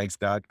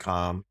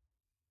strengthforlife.com.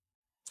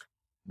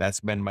 That's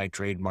been my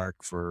trademark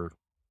for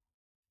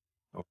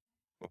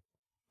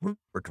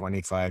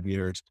 25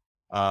 years.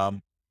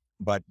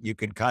 But you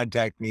can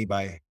contact me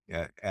by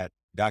at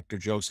Dr.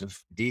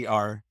 Josef,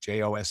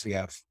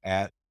 DrJosef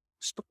at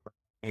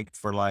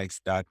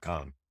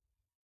strengthforlife.com.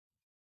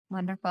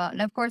 Wonderful.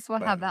 And of course, we'll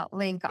have that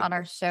link on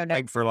our show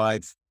notes.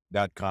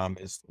 Strengthforlife.com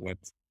is what.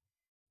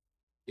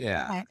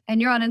 Yeah. Okay.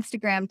 And you're on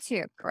Instagram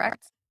too,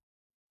 correct?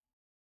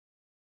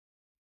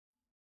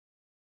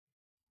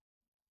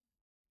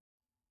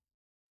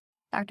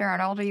 Dr.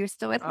 Arnold, are you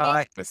still with me?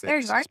 There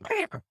you are.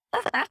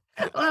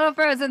 A little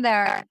frozen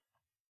there.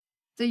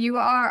 So you're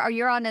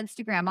on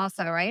Instagram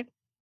also, right?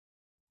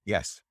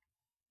 Yes.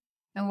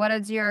 And what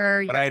is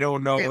your But I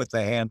don't know what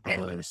the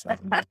handle is.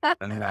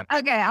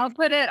 Okay, I'll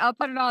put it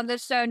on the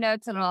show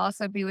notes, and it'll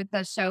also be with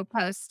the show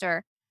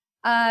poster.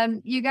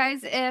 You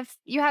guys, if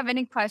you have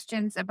any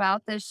questions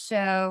about this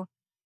show,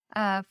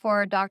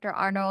 for Dr.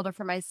 Arnold or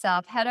for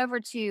myself, head over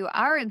to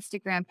our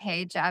Instagram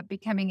page at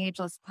Becoming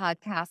Ageless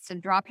Podcast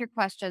and drop your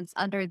questions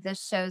under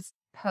this show's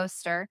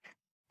poster.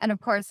 And of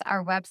course,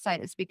 our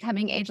website is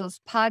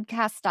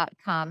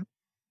becomingagelesspodcast.com.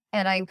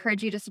 And I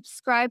encourage you to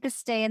subscribe to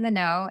stay in the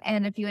know.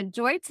 And if you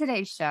enjoyed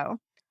today's show,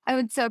 I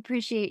would so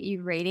appreciate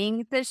you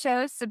rating the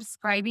show,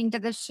 subscribing to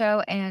the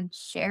show, and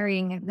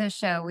sharing the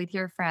show with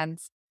your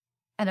friends.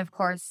 And of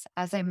course,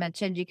 as I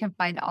mentioned, you can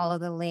find all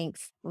of the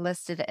links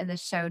listed in the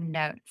show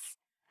notes.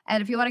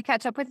 And if you want to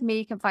catch up with me,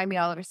 you can find me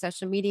all over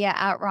social media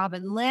at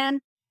Robynn Lynn,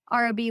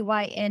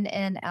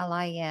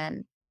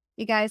 ROBYNNLIN.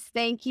 You guys,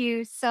 thank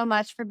you so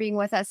much for being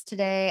with us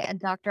today. And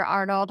Dr.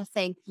 Arnold,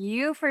 thank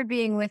you for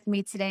being with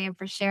me today and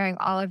for sharing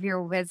all of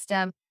your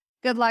wisdom.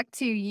 Good luck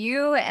to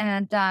you,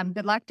 and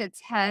good luck to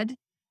Ted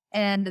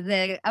and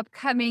the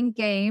upcoming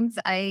games.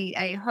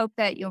 I hope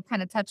that you'll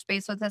kind of touch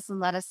base with us and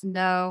let us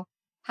know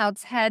how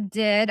Ted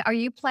did. Are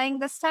you playing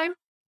this time?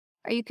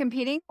 Are you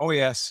competing? Oh,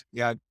 yes.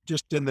 Yeah,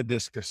 just in the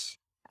discus.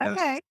 Okay.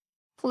 Yes.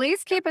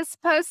 Please keep us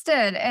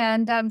posted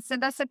and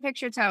send us a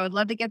picture too. I would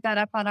love to get that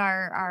up on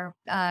our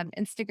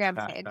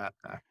Instagram page.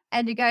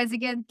 And you guys,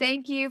 again,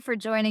 thank you for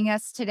joining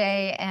us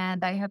today.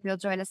 And I hope you'll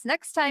join us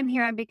next time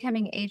here on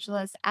Becoming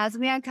Ageless as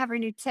we uncover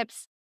new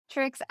tips,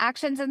 tricks,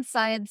 actions, and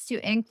science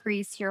to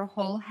increase your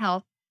whole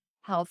health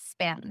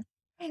span.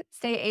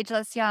 Stay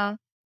ageless, y'all.